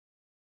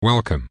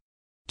Welcome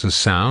to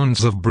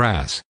Sounds of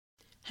Brass.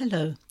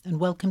 Hello, and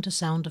welcome to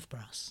Sound of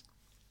Brass.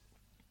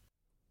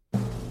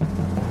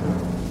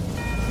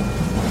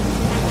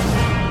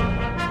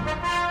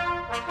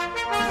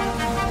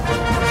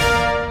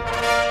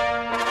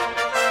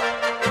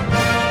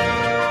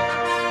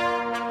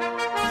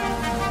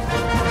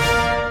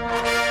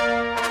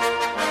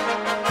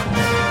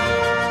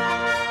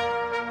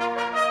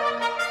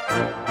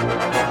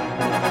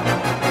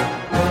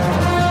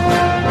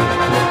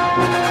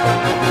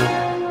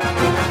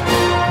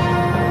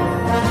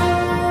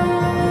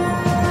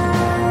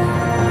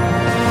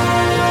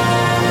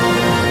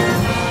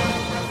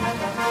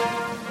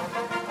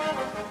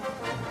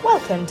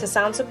 Welcome to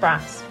Sounds of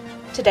Brass.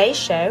 Today's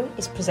show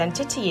is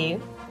presented to you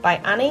by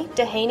Annie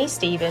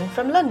Dehaney-Stephen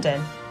from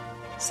London.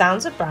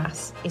 Sounds of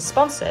Brass is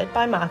sponsored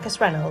by Marcus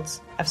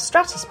Reynolds of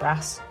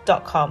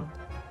stratusbrass.com,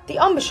 the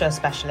embouchure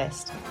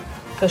specialist.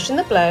 Cushion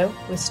the blow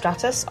with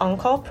Stratus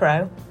Encore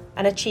Pro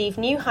and achieve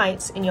new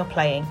heights in your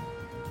playing.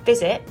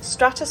 Visit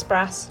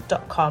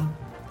stratusbrass.com.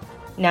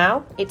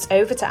 Now it's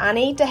over to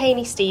Annie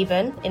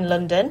Dehaney-Stephen in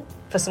London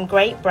for some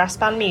great brass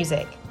band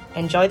music.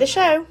 Enjoy the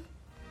show!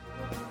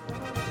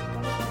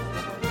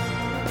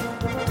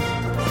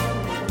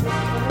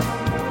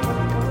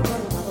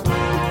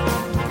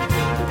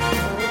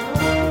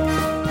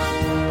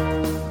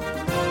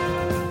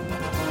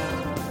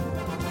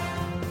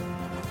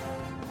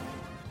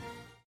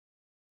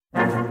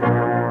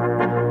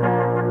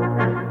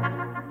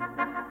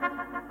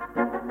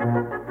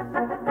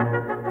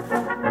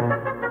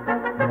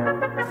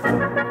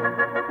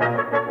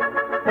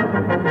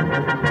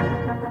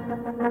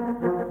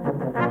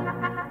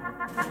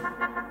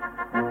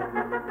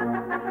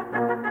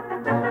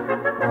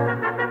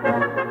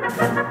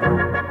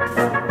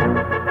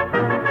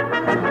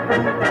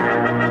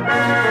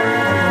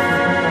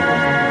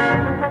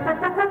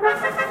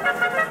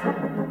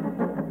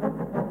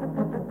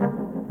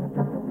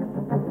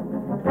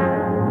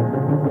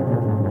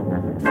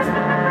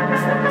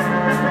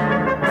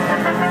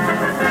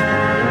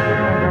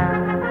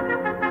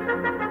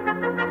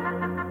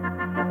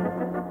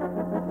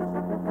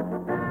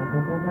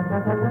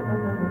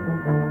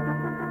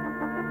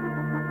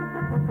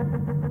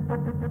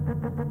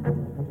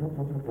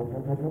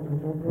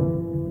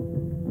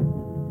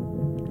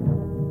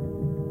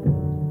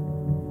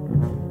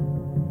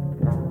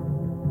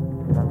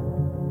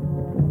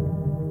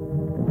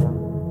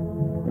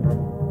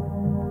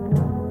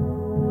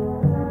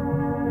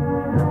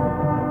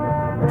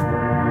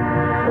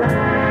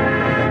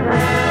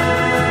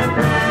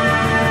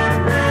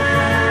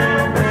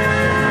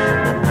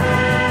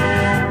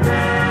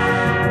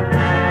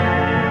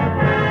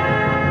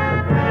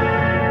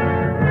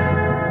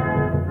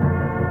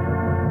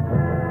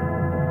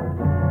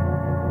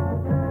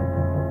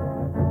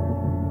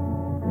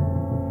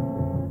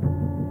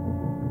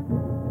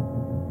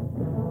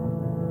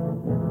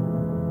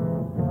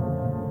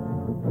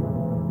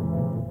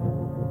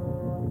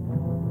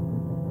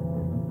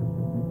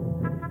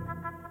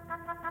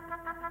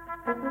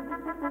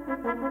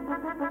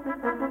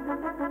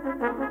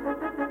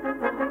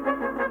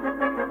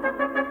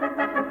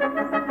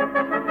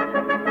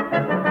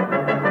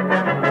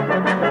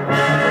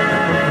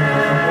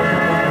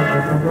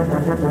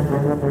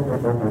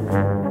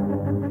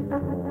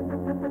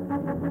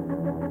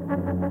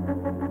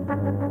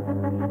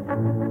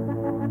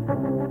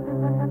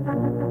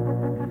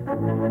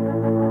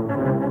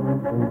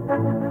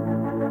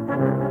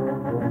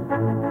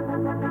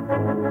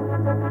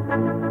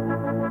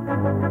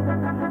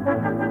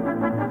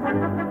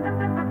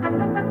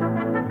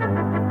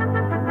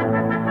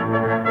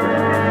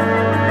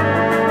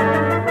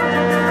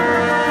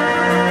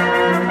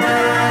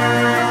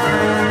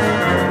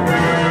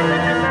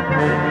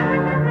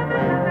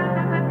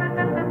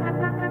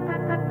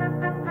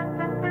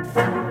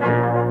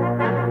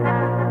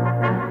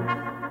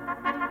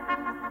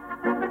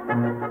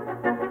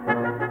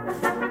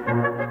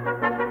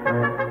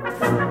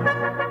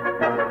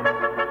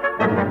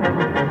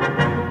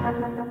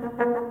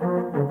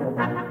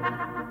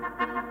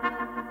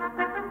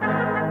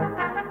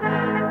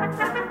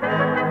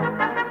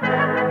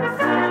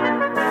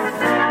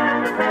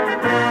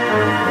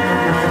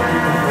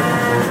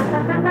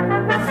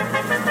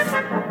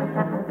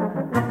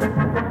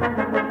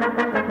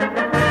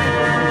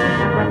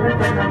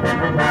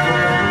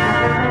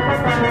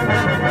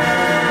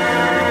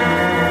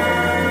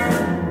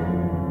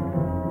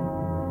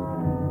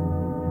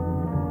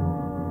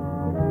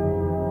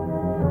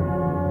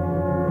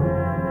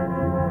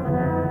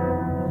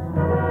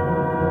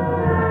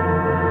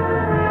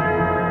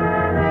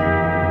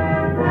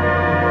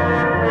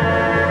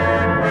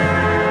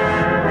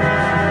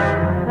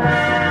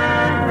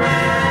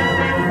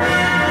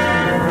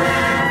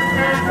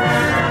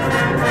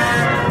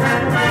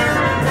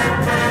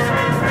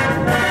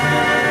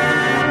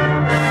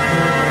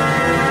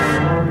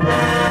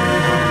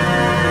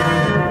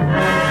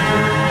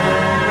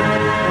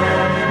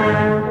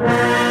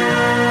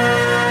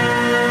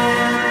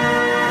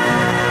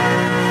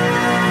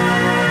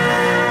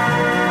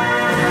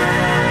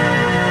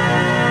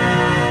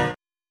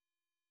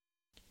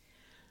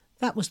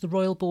 That was the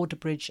Royal Border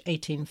Bridge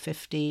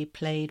 1850,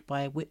 played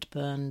by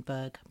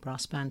Whitburnberg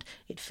Brass Band.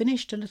 It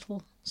finished a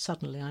little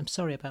suddenly, I'm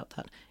sorry about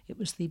that. It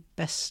was the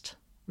best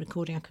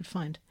recording I could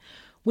find.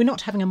 We're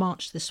not having a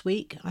march this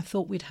week. I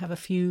thought we'd have a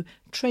few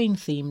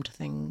train-themed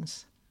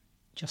things,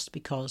 just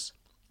because.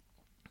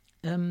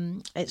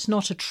 It's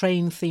not a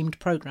train-themed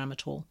programme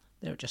at all.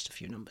 There are just a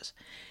few numbers.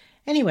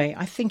 Anyway,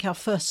 I think our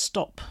first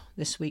stop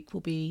this week will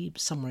be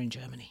somewhere in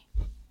Germany.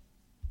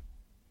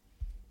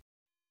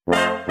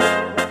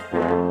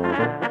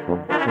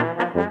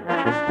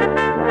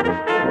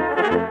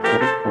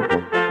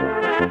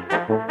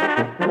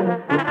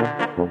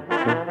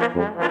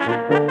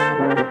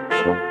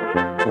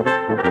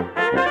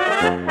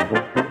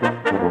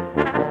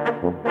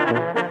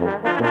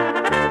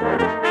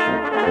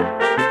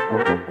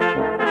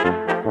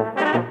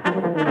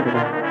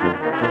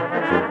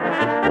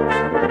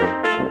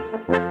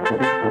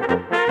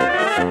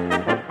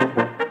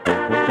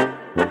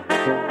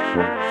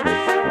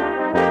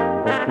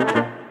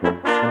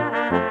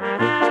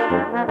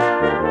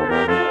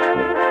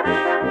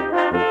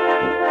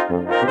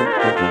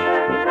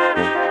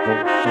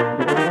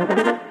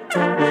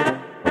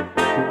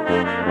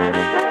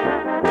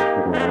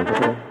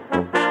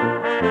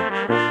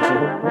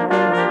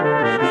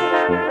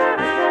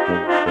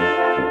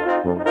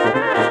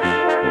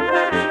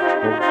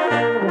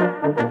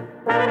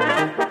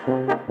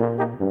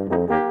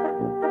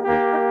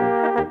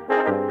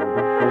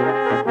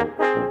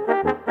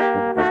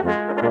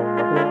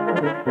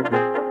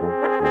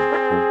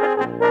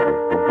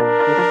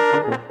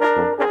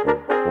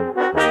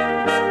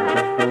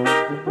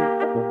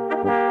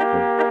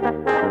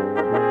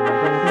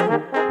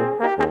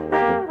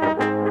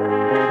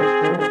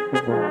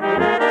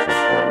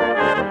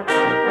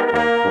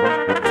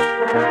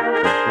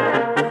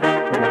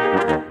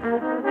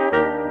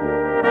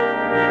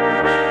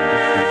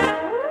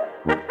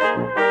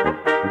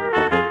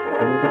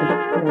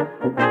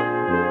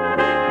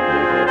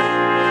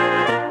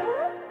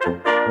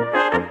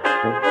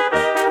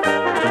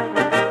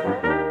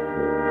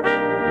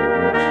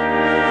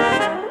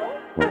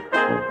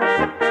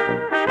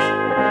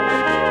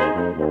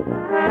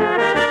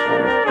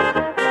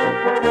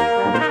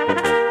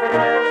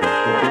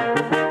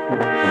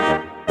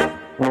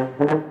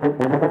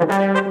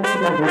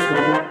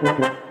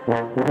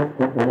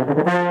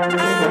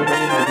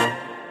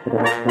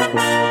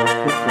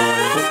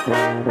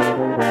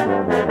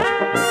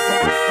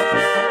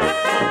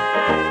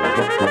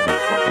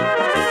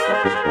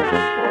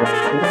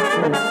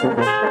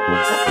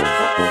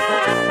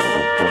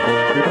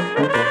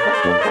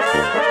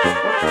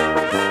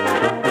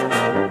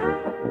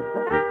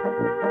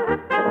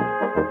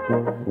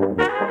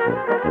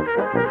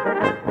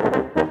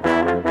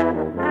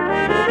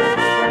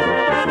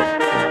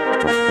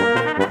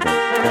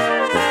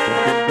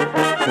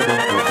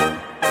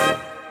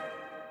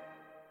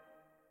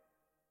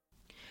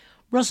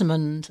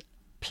 Rosamond,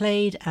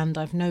 played and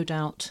I've no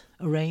doubt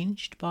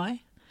arranged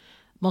by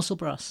Mossel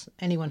Brass.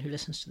 Anyone who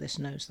listens to this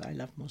knows that I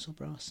love Mossel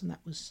Brass, and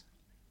that was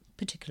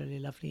particularly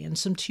lovely. And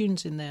some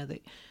tunes in there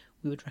that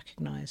we would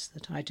recognise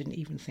that I didn't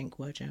even think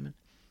were German.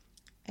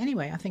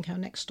 Anyway, I think our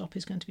next stop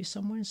is going to be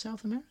somewhere in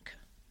South America.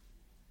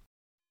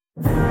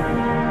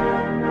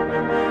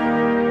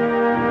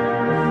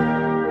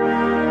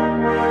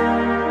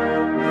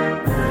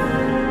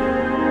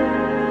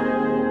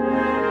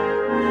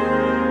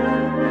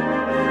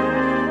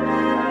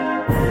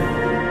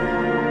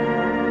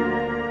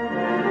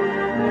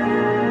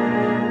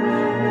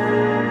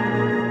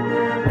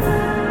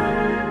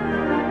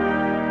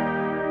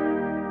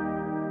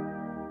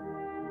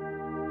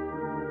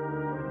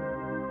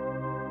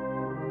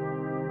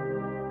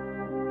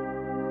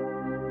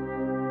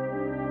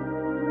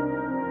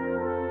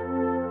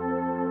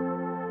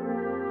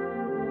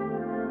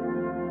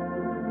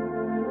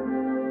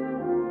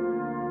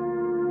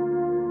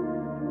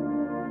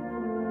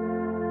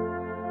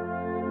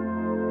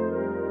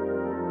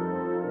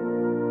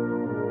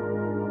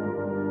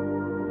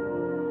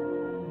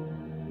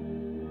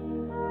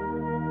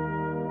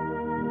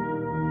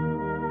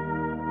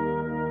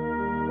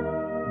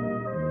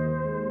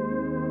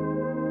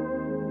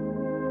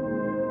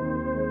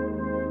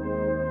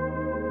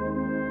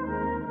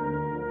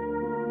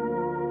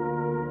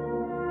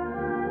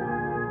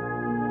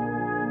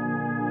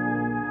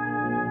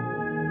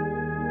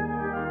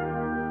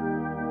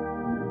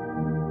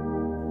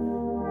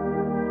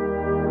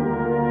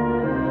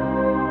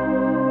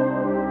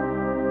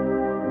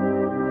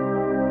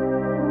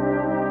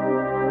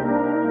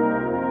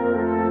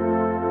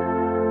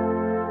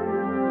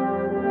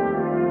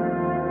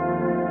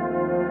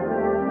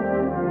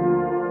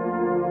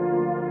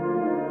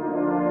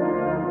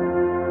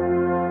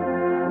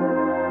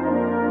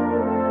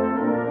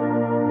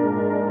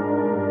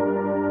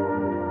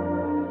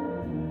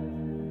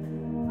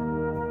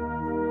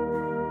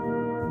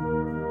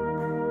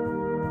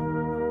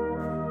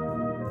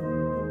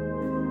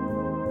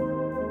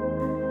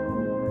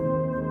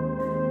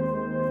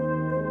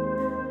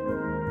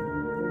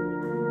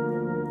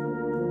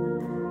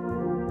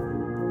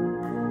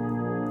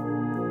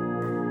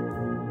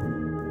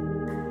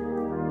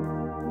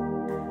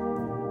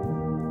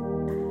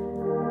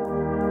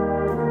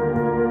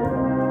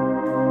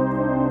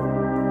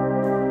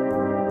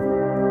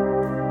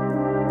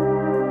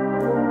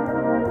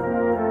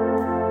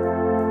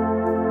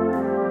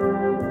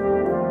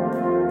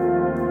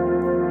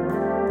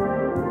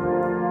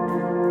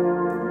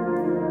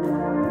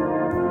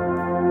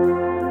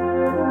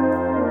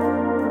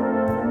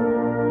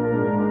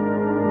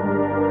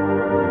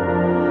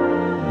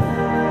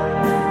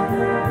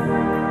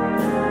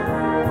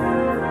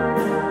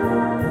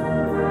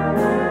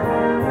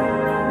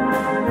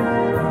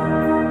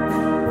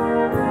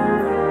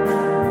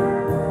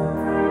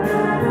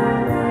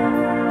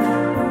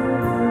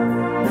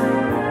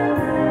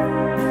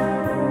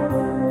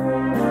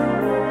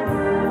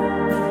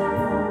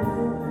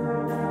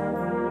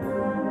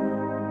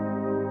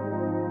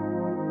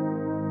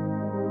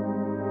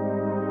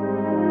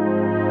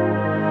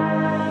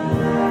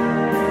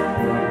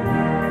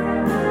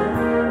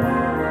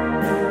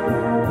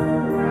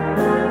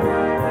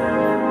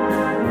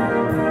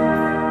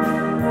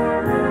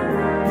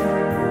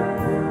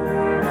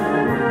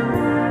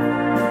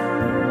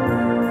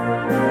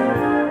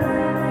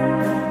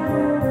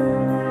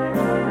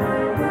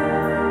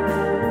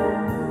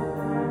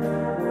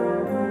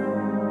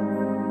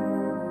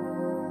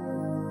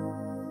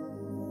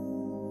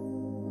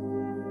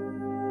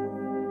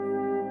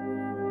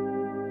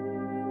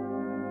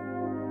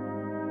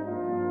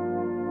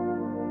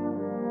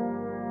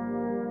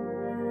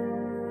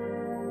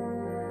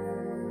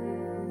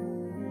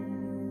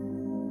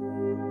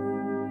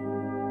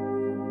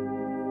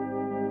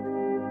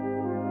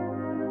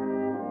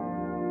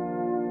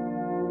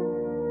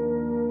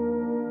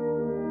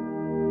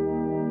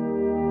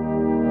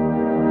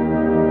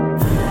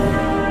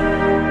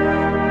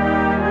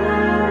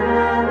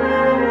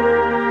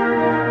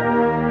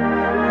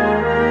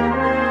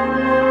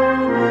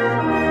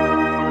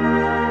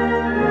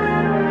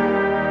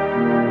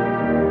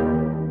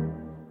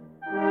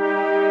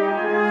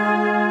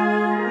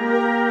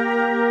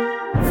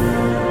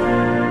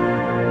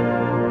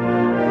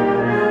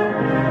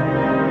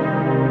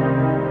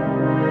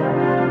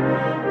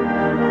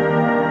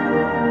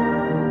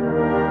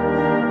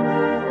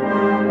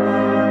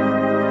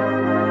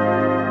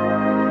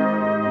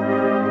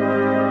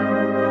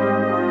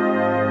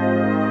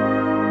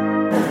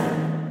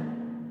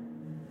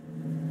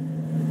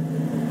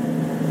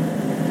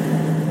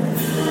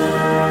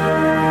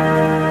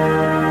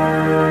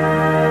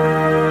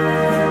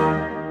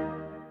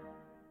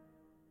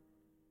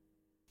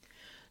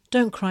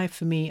 Don't Cry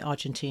for Me,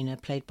 Argentina,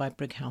 played by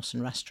Brighouse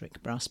and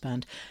Rastrick Brass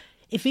Band.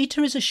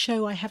 Evita is a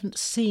show I haven't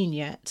seen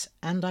yet,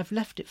 and I've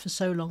left it for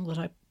so long that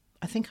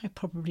I think I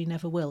probably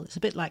never will. It's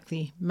a bit like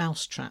the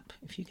Mousetrap.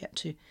 If you get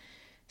to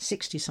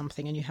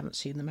 60-something and you haven't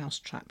seen the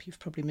Mousetrap, you've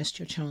probably missed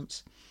your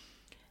chance.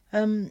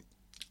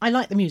 I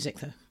like the music,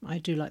 though. I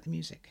do like the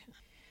music.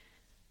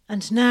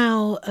 And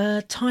now,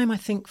 time, I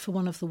think, for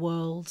one of the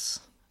world's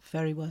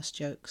very worst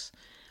jokes.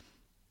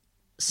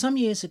 Some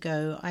years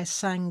ago, I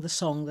sang the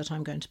song that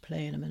I'm going to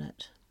play in a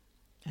minute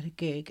at a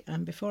gig,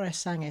 and before I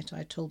sang it,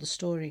 I told the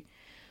story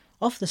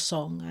of the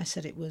song. I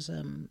said it was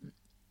a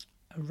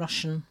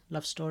Russian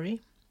love story.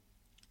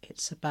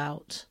 It's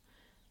about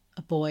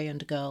a boy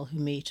and a girl who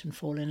meet and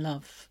fall in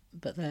love,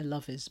 but their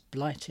love is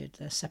blighted.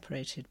 They're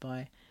separated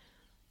by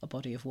a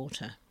body of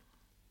water.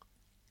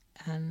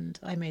 And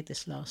I made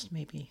this last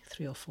maybe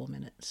 3 or 4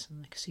 minutes,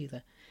 and I could see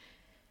the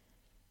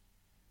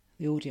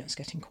audience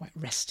getting quite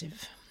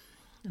restive.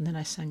 And then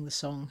I sang the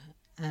song,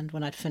 and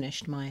when I'd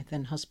finished, my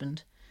then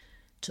husband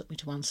took me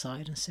to one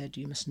side and said,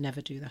 "You must never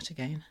do that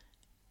again."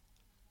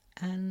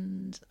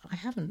 And I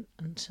haven't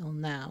until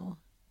now,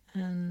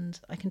 and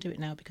I can do it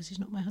now because he's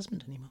not my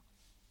husband anymore.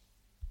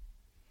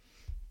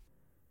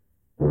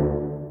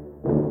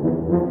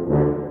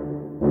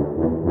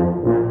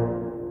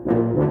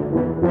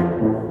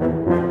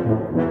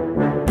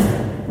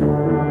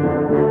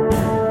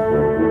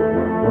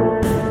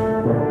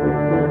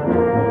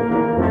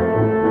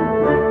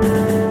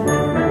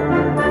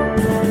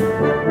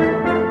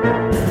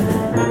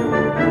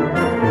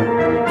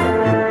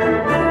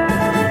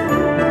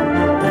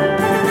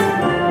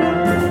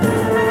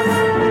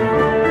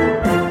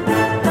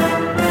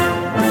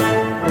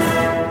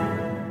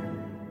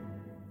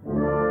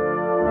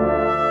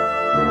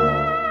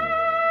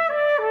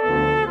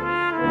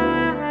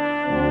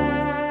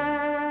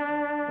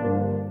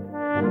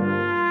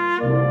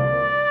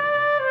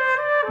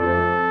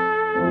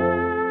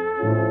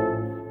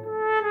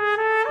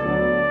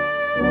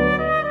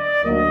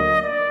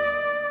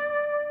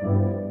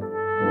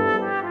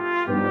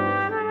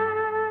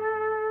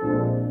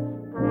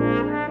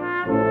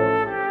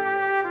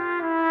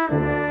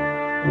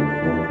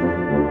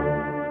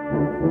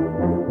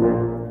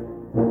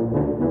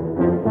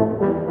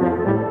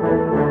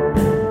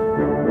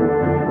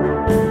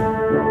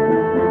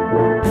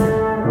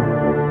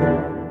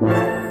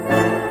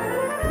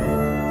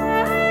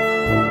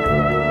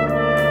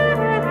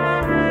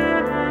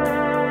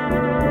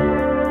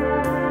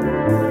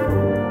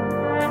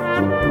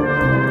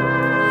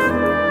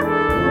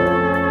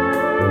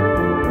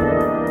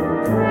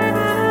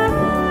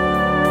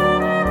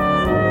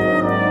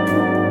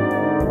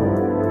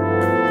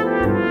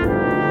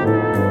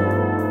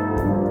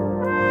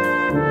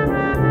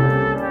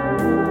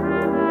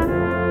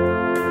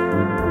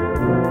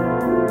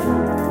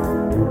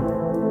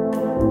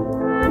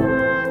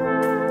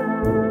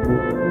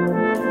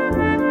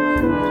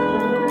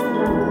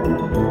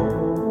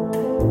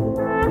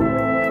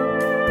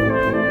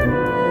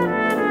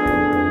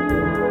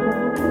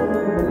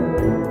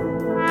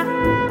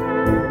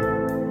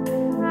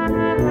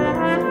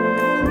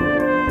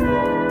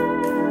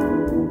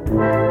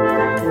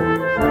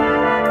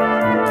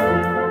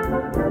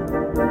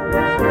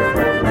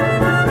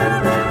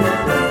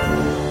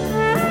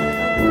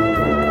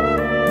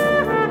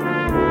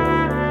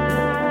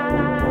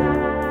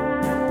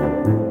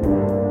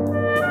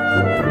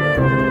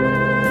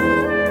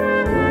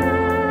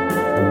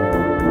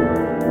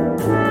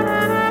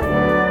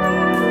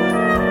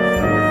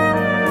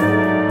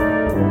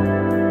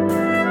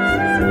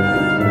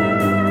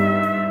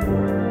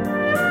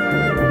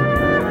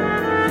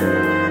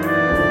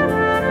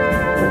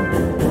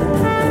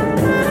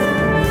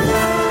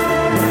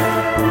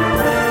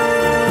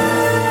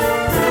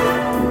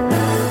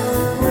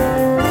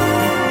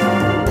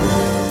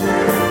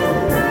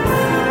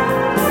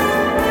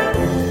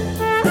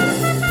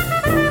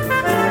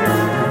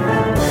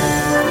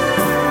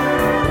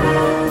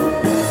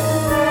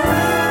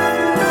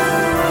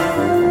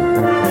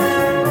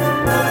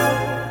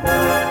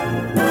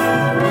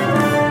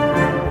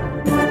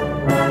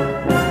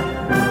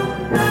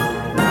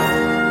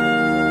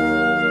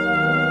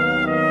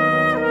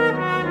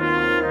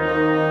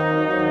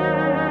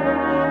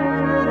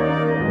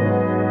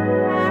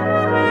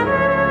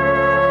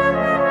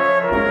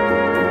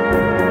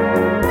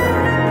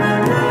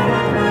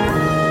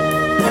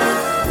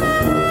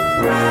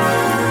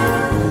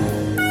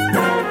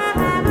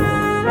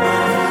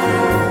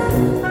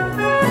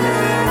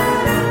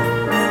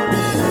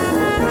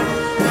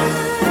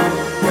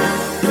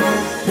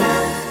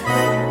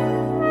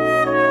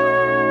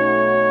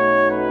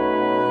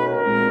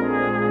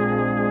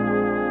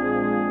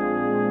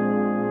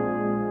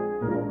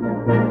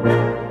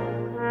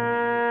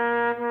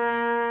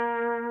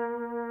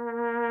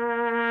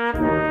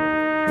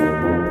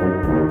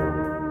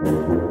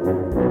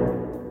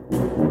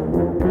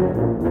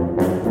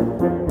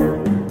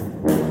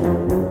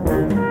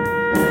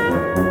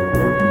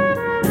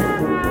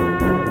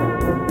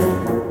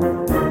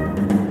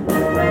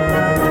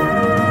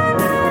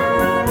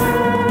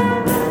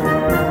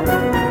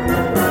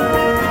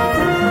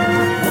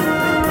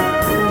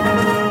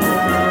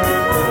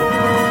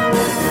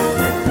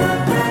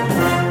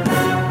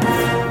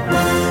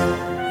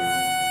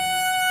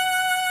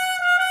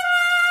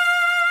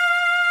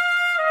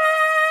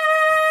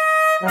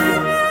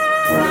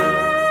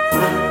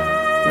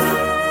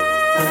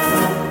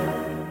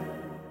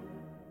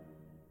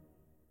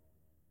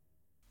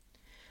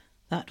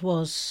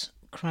 was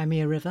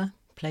Crimea River,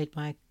 played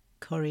by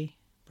Corrie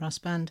Brass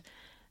Band,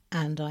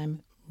 and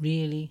I'm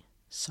really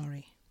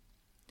sorry,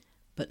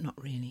 but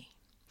not really.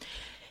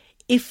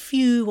 If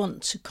you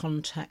want to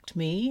contact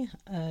me,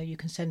 you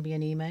can send me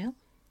an email,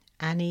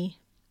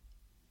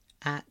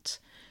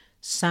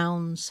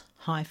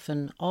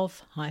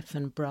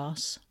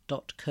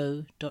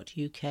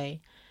 annie@sounds-of-brass.co.uk,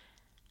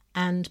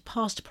 and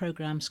past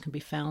programmes can be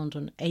found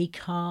on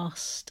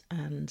Acast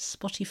and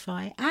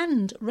Spotify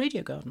and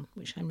Radio Garden,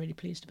 which I'm really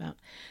pleased about.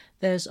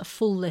 There's a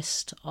full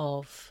list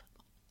of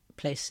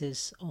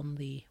places on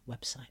the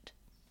website.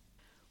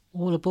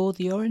 All aboard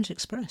the Orient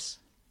Express.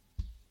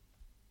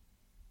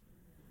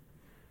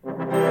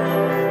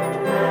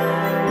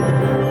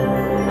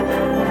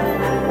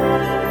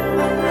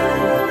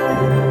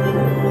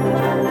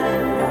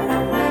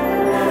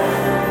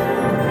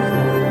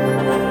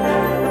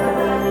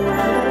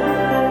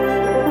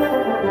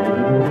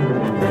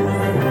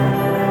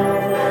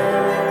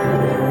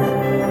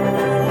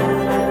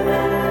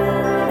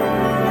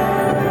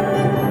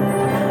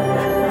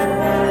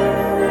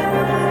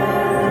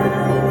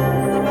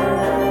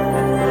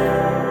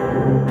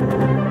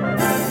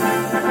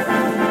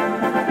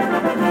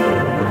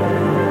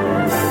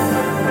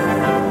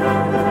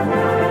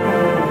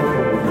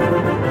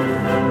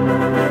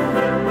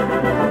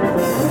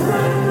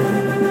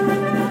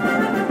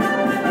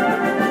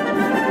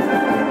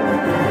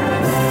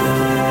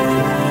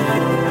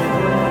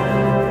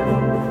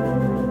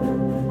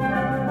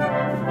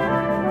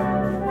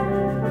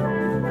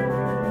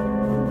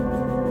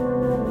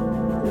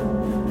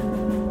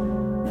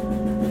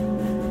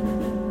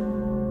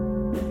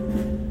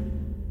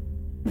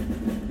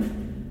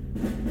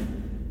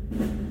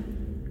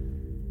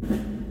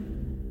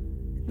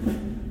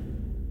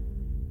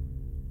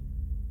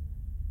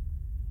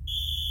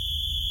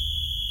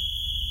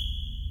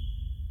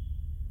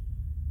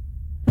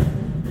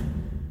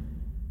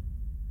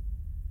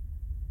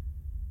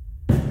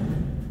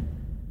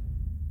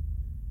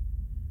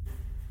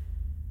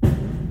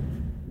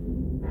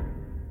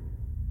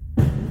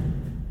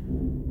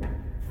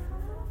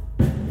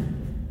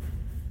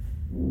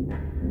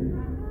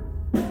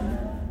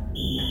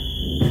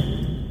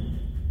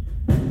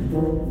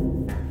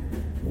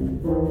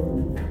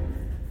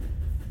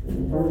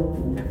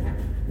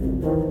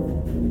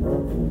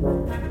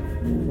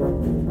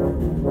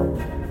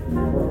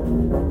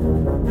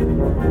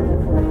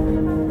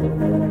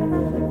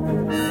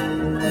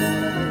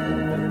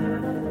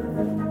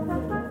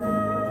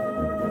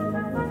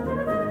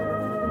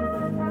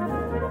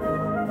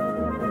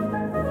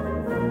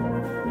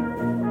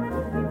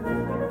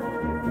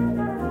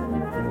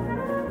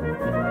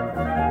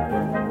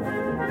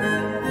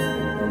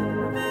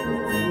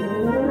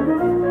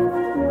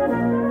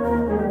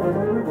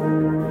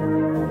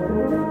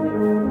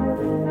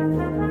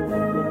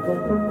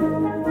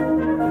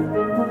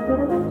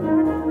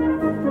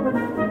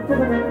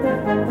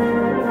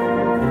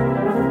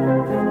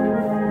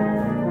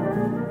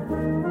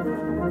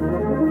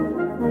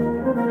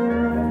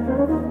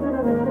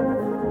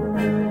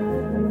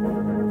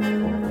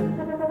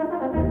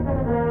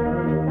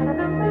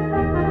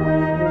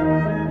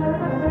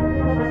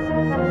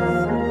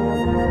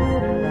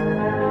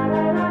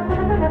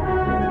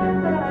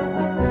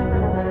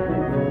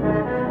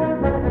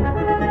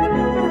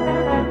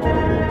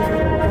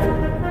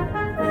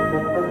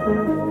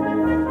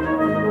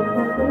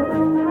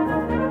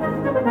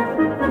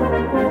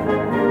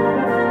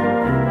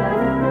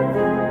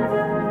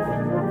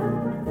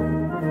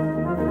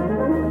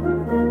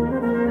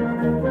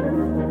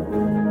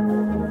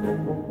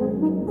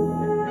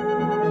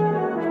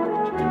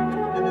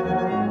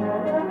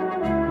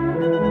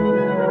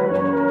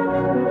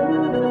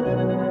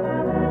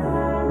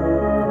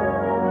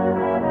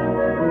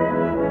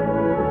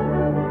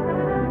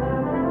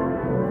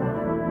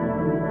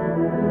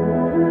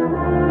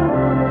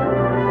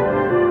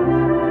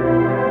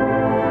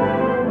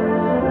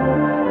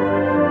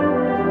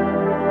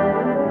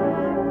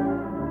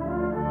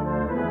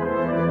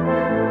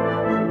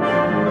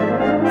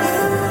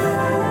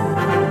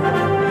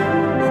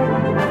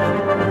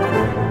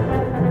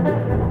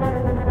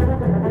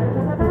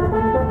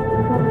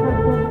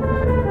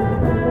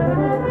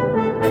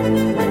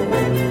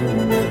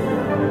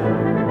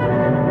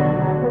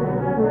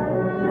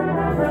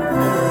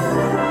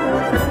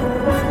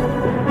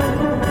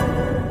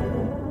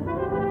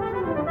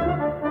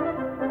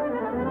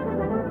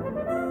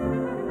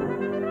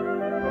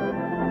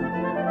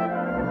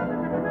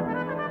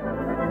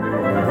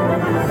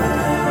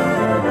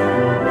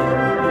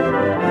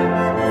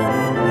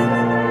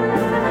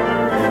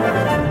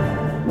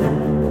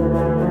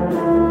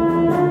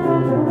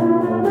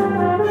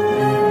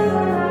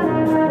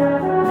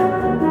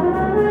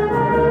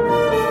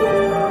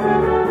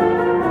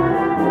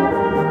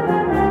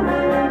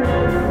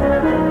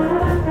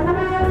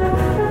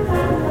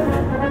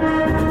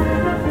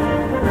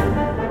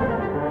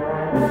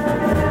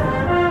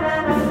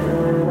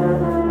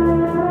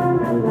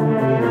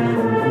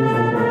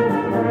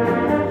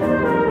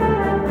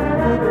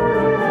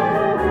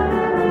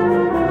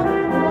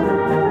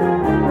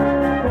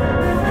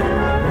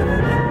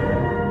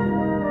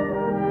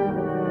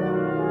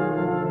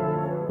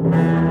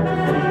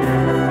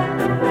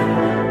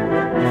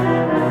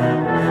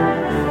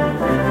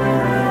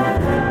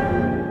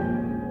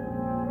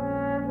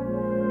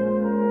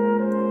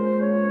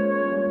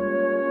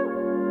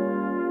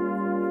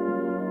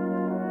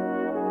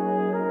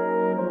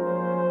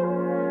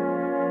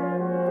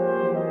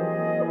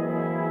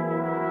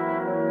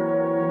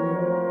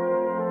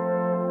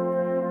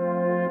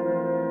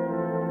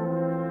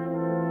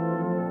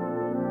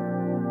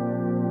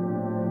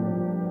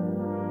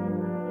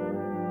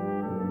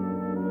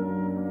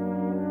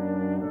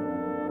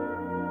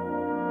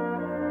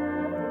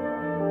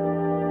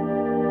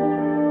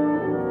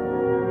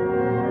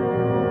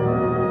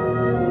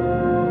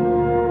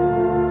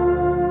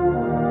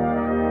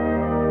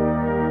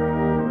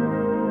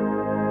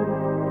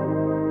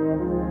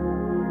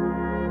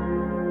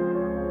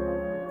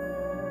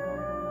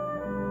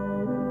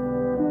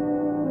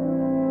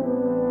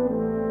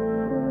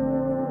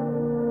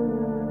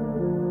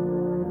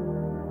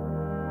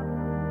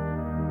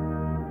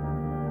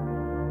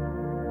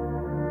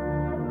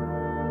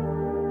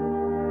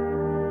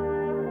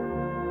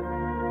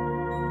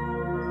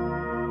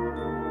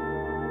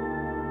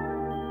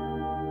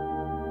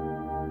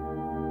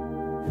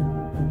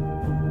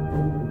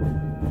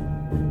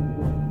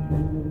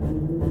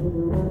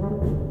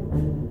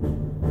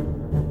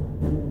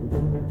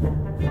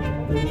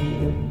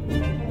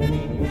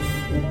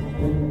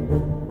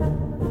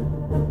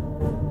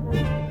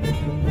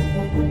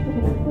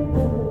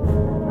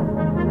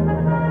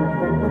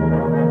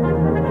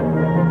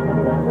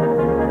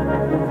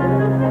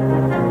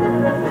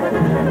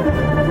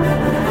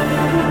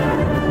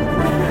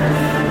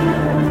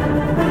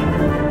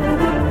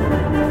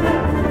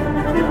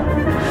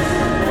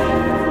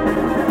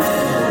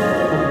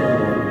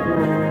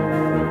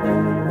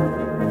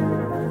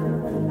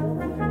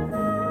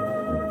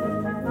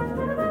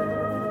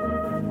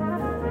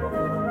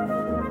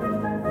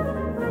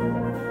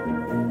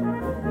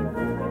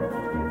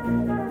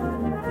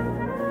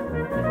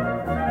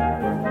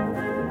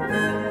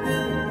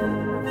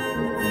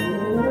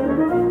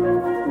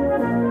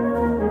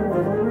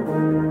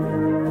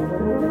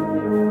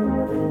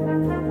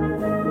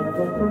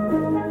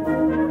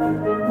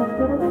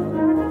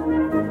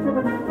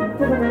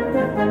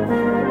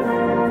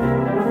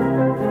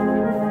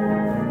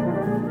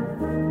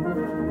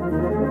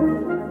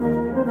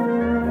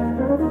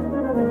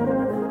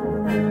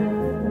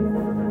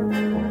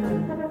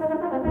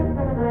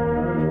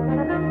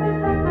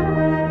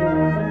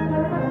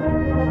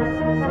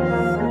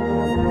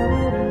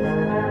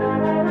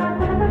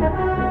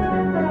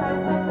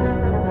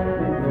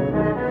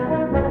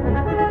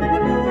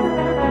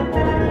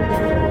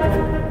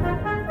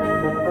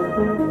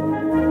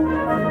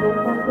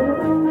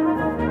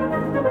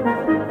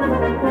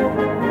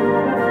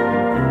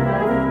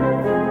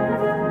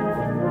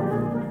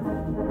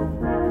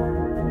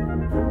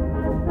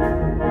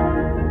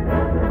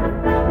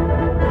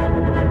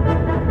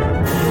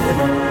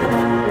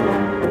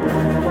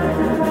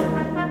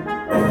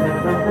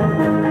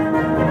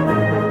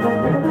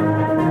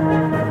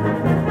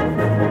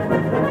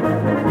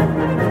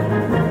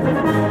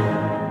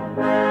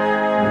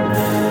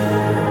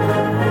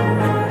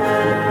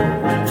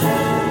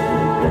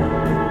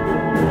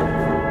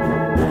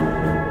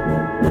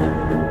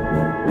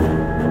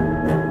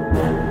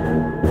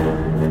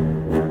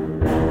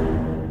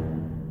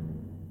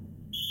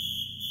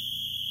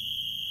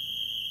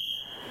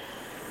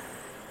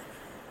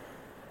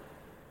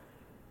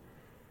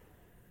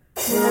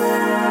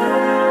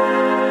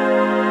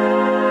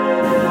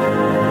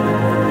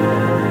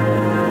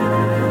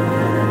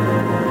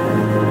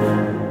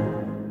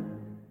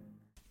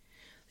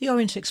 The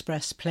Orient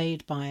Express,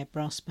 played by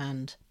brass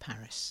band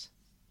Paris.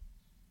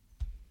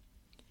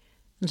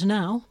 And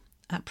now,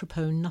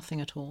 apropos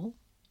nothing at all,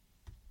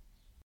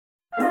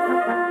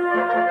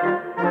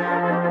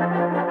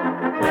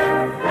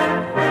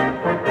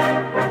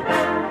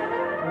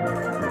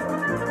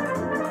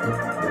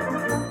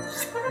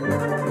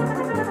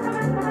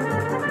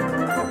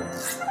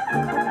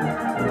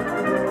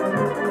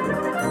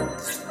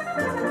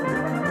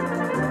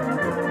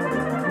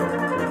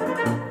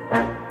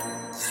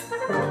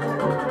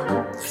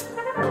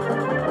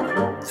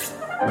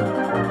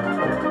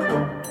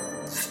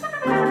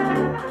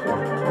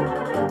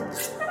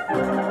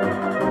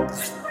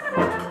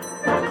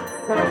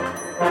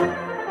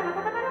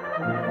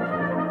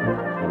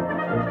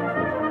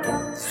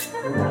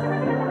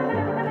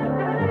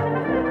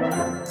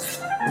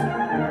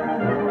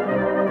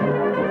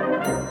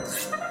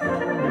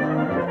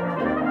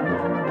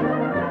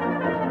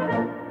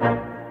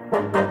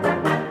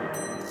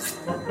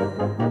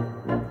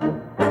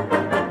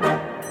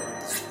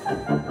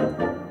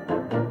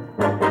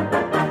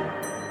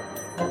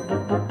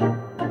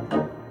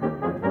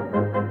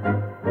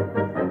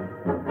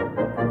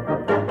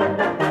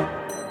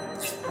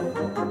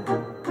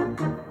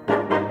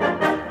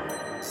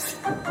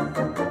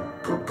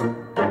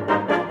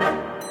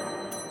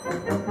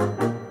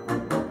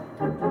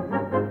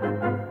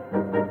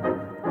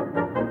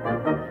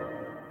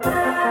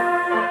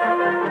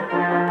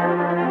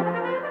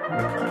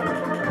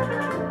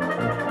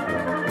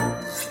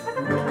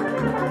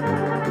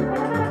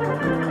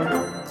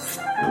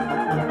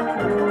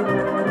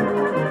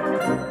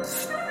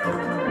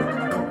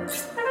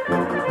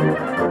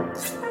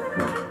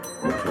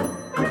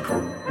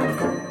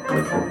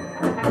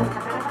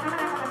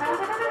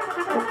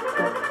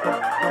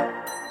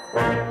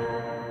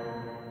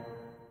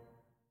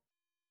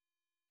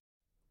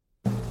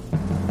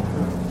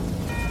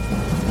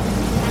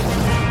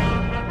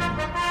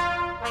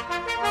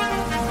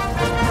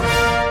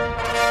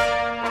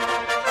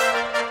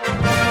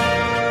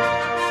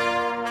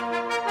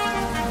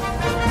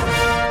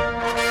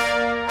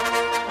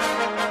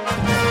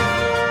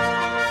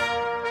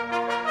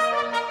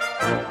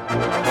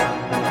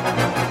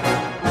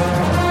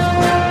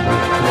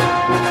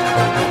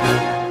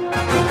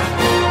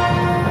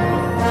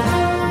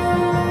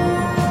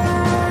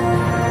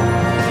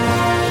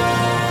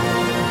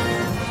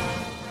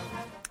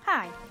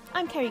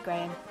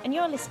 Graham, and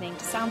you're listening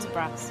to Sounds of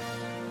Brass.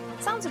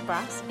 Sounds of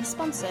Brass is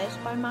sponsored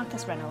by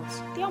Marcus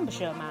Reynolds, the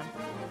embouchure man.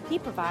 He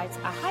provides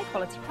a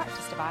high-quality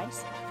practice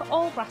device for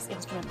all brass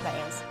instrument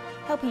players,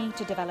 helping you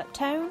to develop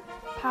tone,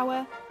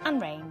 power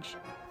and range.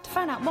 To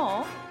find out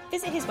more,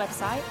 visit his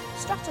website,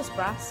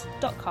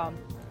 stratusbrass.com.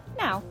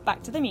 Now,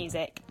 back to the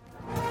music.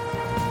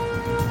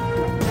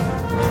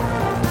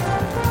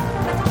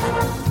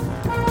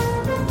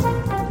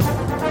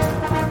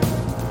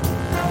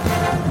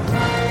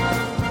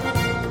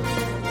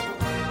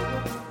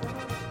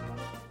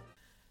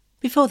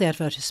 Before the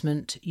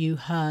advertisement, you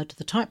heard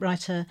The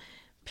Typewriter,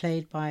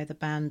 played by the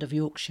band of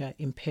Yorkshire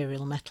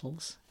Imperial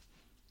Metals.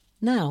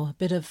 Now, a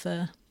bit of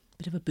a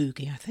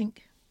boogie, I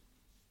think.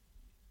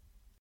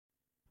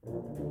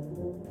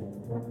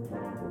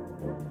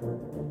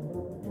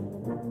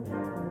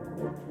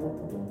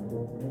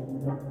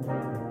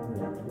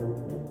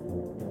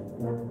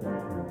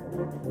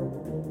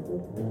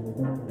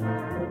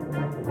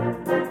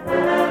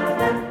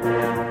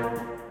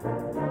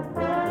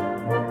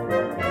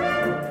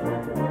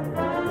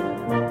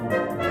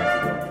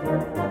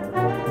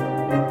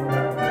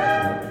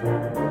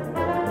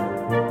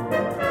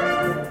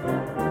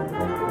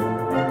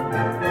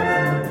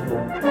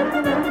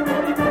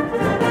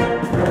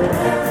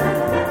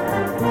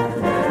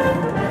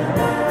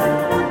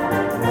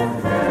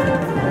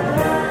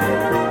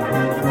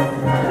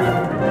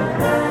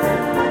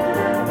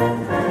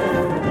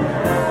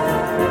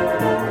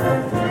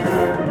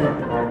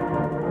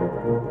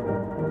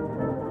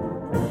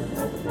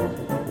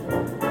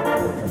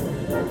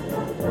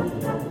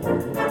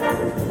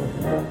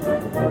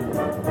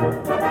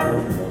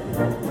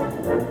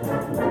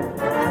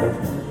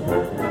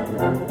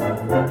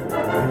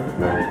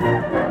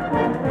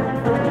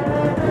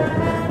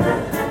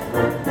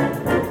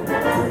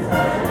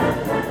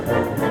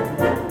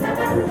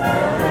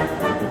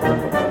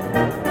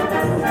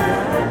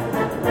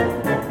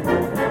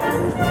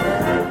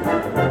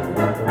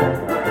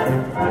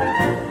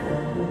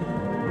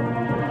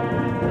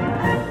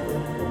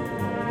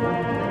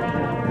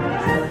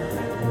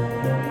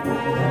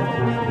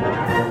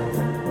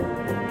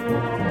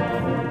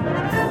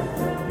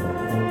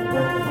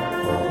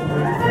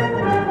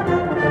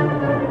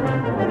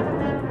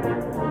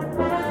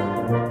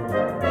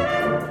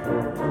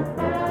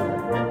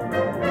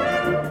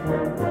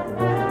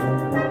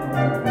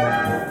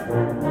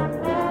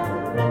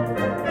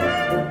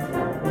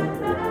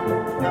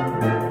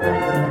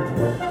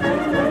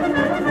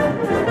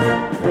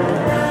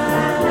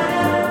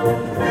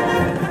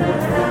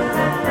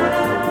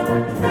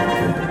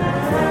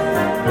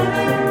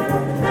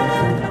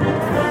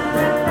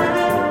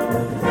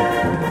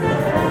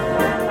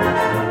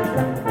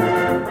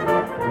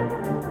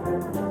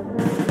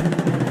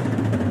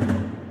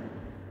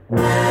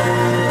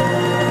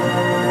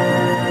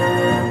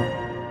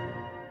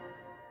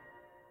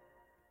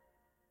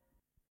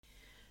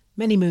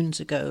 Many moons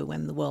ago,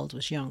 when the world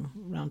was young,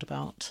 round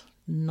about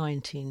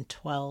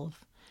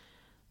 1912,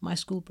 my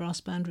school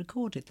brass band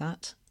recorded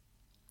that.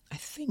 I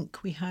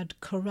think we had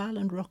chorale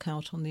and rock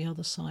out on the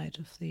other side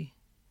of the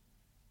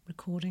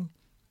recording.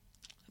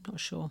 I'm not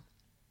sure.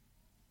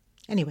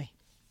 Anyway,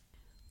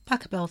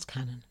 Pachelbel's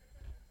Canon.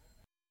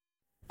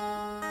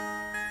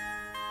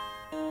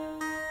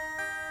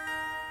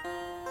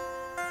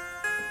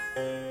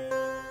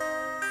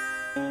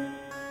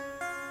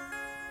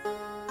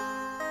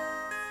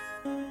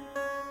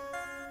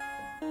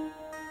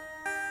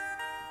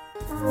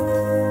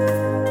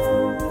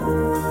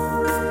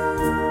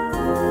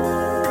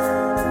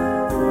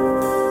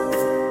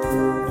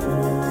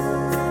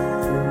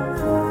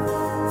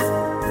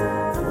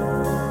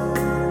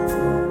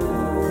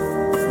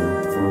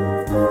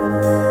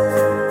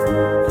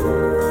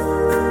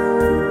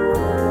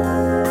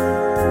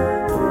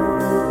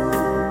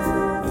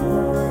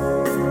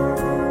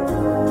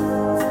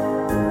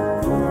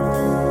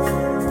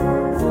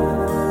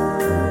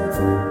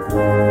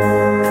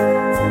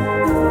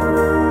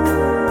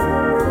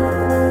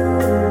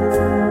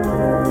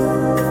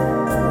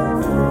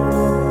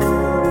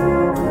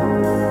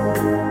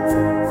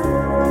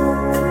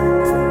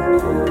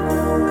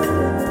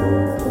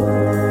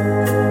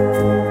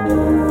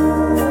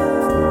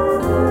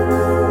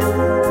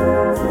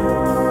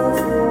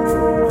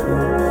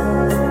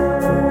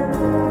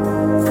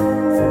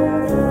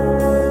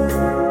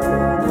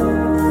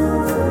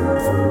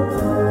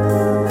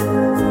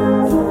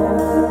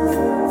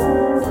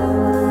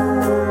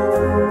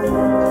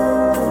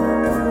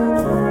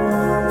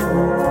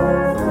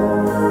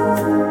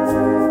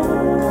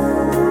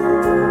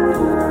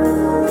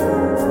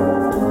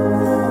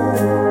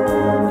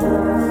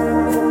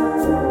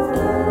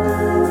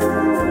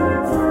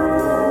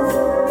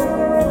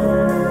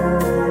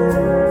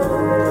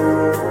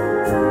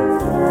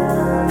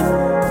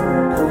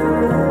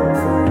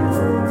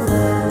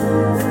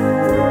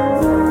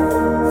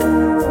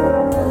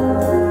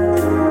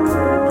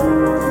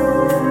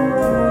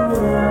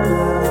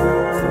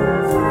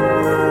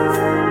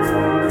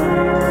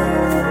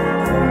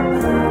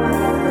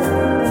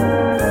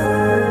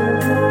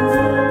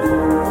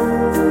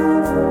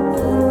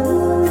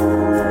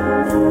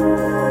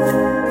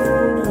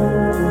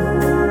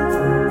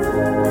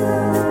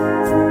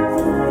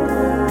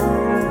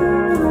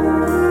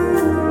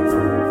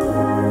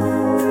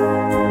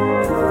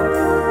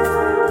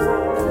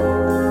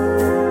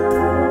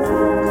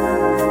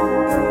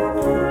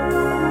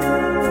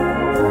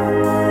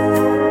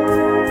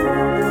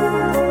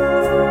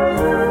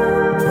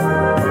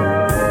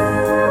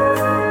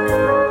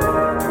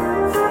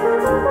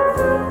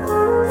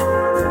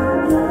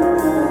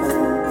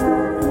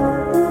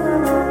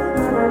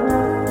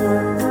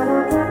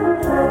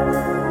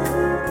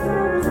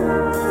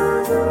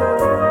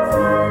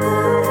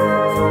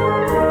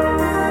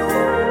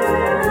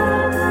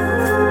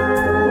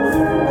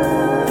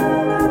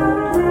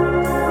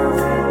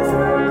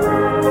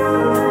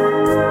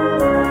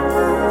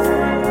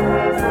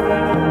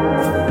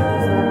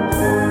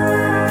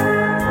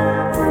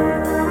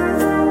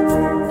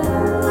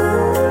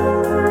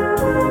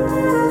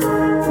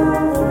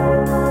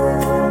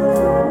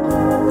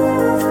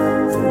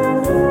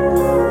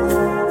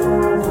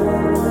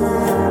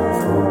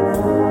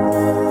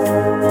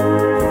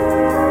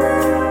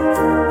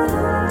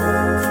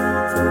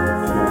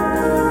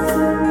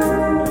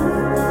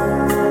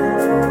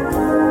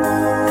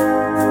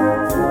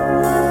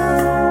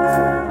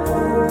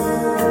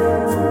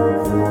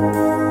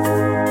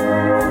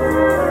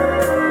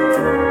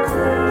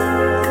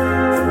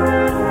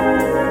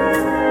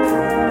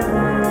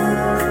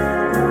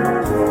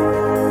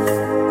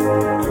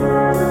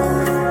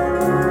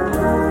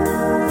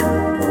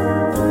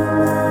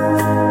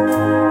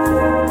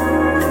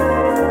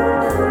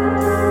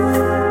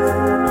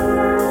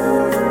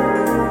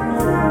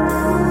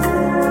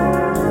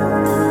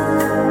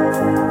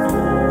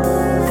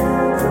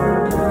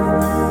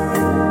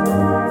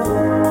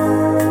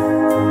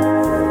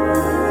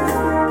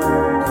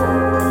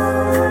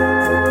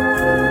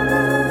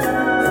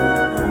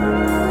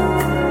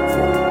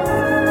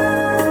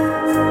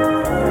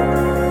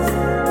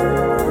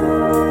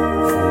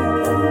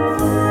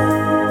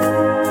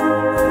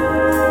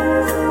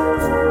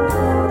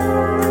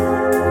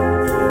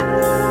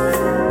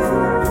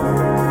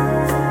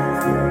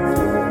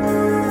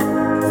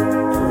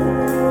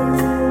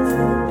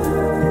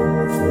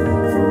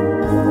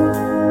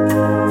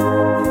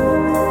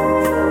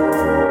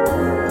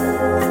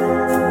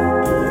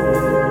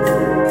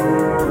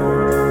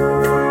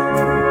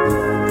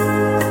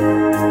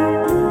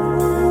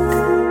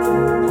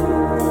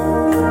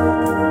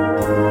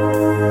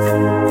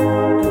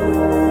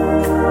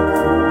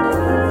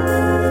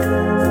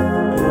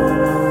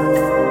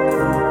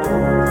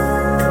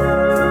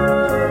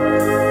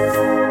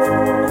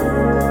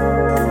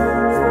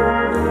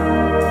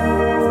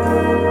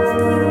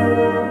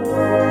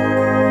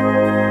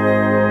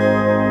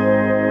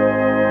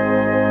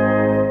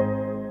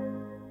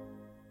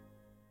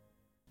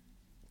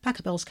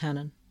 Pachelbel's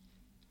Canon.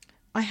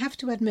 I have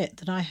to admit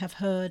that I have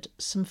heard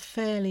some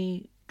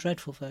fairly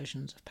dreadful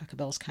versions of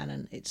Pachelbel's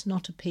Canon. It's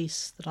not a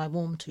piece that I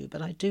warm to,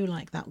 but I do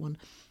like that one.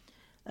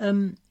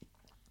 I'm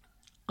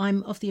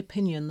of the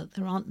opinion that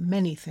there aren't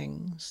many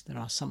things, there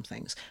are some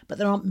things, but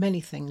there aren't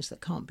many things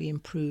that can't be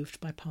improved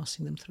by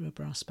passing them through a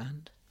brass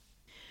band.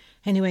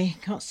 Anyway,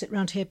 can't sit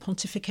round here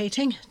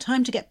pontificating.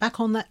 Time to get back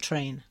on that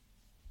train.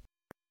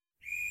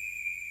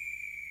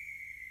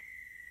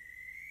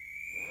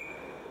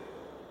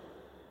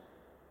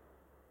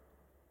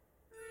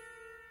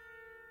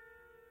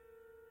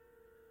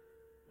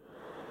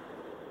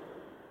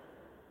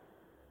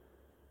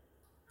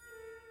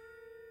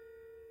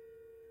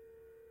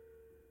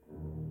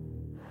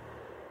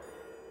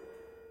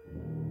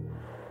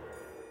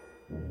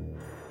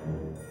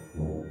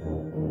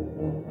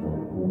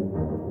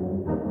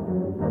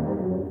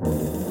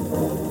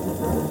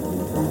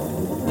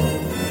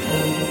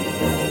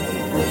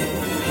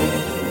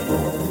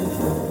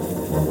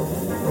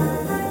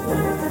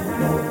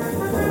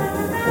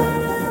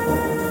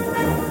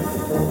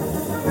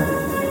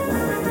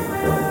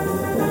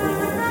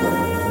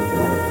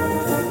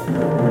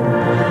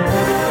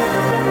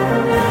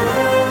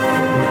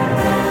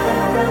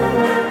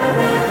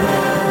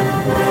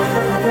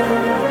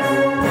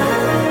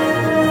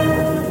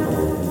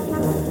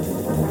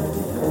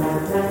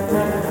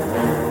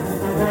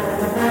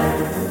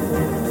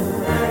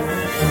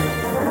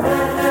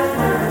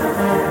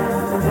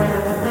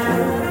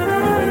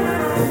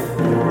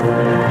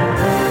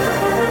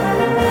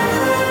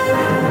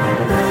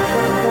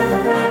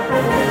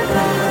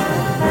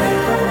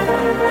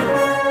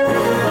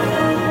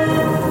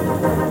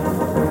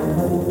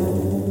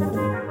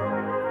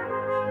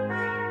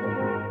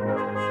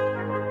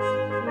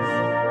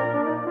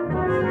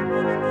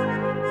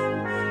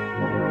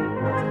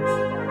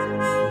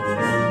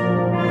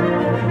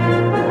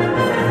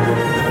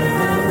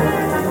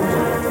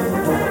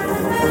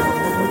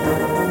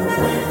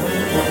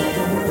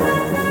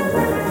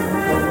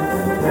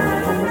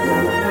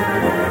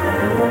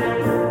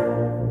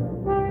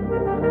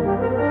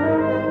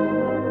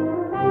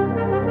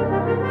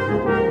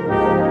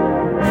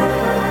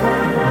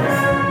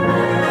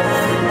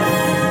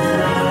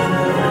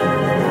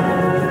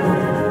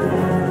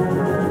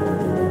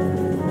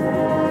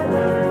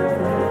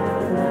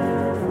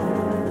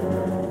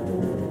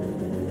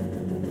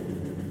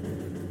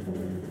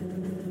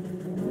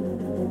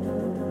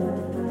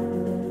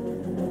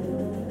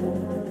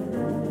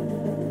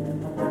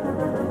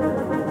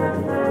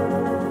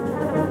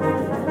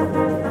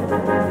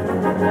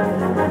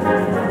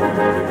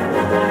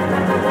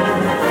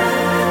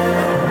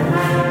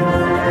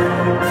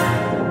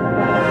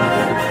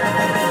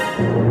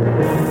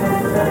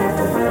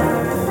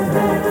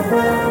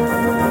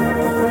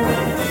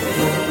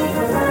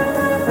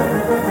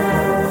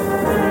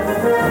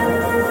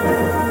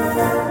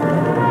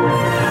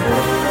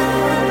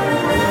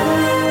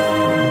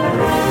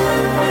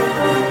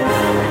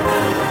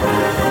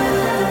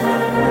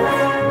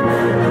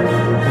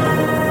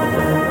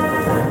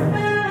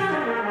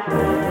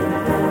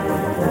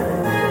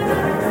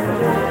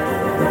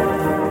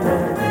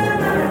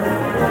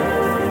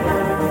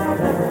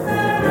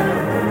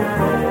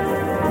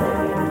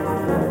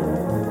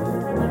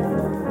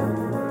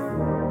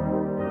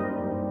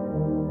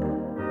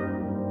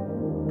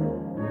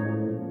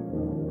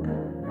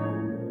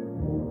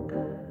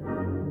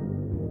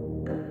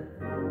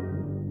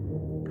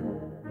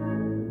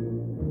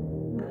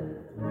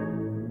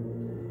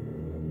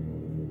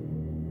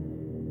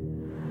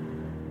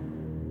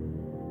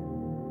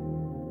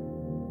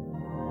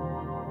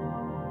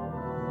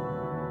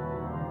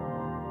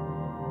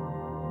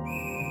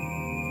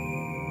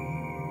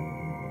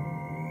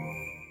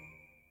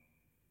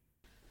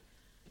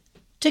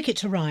 Ticket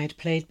to Ride,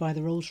 played by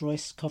the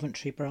Rolls-Royce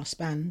Coventry Brass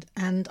Band,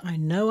 and I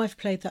know I've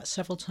played that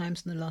several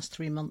times in the last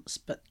 3 months,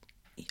 but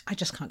I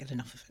just can't get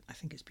enough of it. I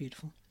think it's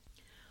beautiful.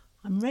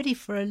 I'm ready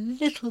for a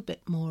little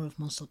bit more of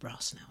Mossel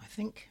Brass now, I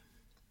think.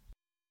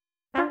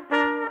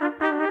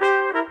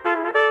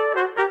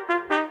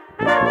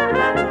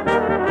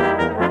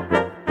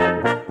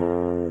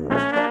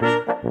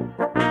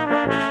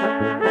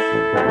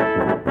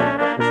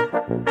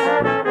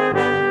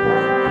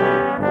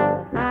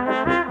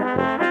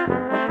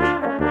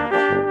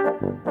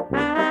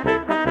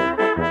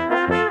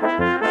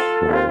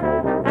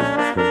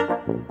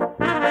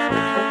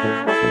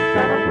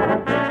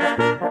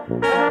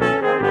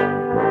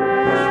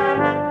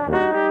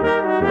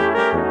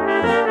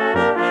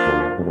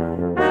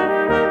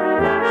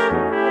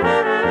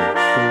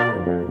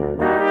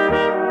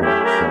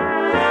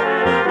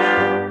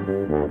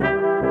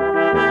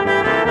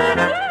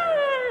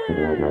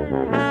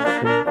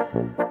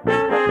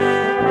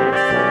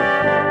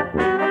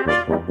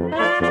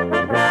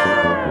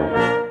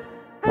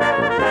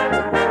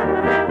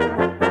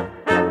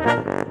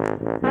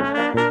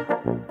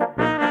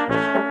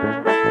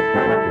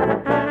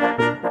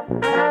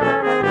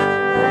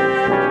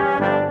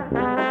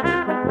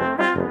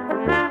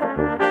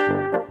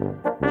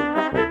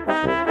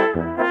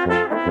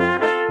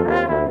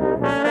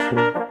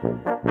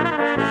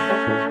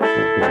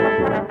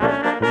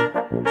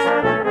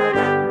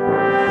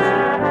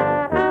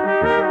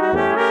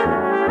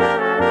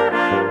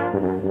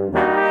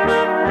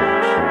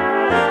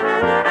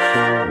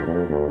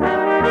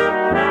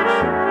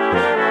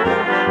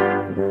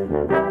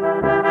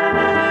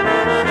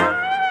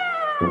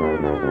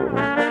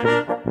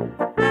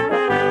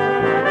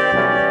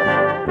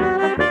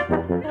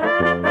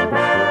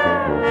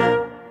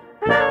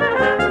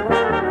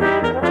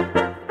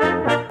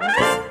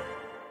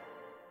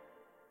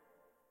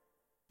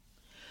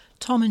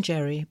 Tom and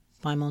Jerry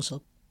by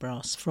Monsell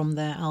Brass from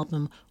their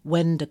album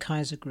When der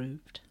Kaiser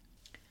Grooved.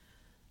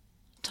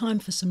 Time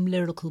for some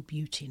lyrical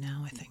beauty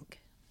now, I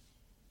think.